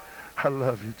 I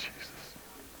love you, Jesus.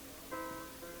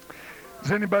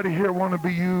 Does anybody here want to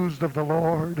be used of the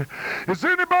Lord? Is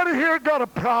anybody here got a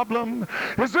problem?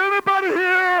 Is anybody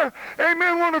here,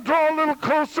 amen, want to draw a little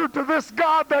closer to this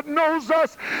God that knows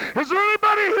us? Is there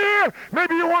anybody here,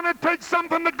 maybe you want to take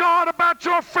something to God about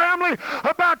your family,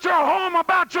 about your home,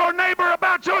 about your neighbor,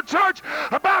 about your church,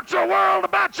 about your world,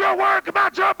 about your work,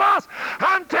 about your boss?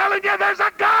 I'm telling you, there's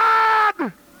a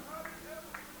God.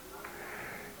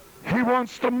 He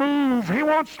wants to move. He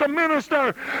wants to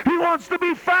minister. He wants to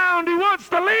be found. He wants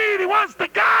to lead. He wants to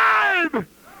guide.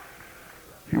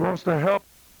 He wants to help.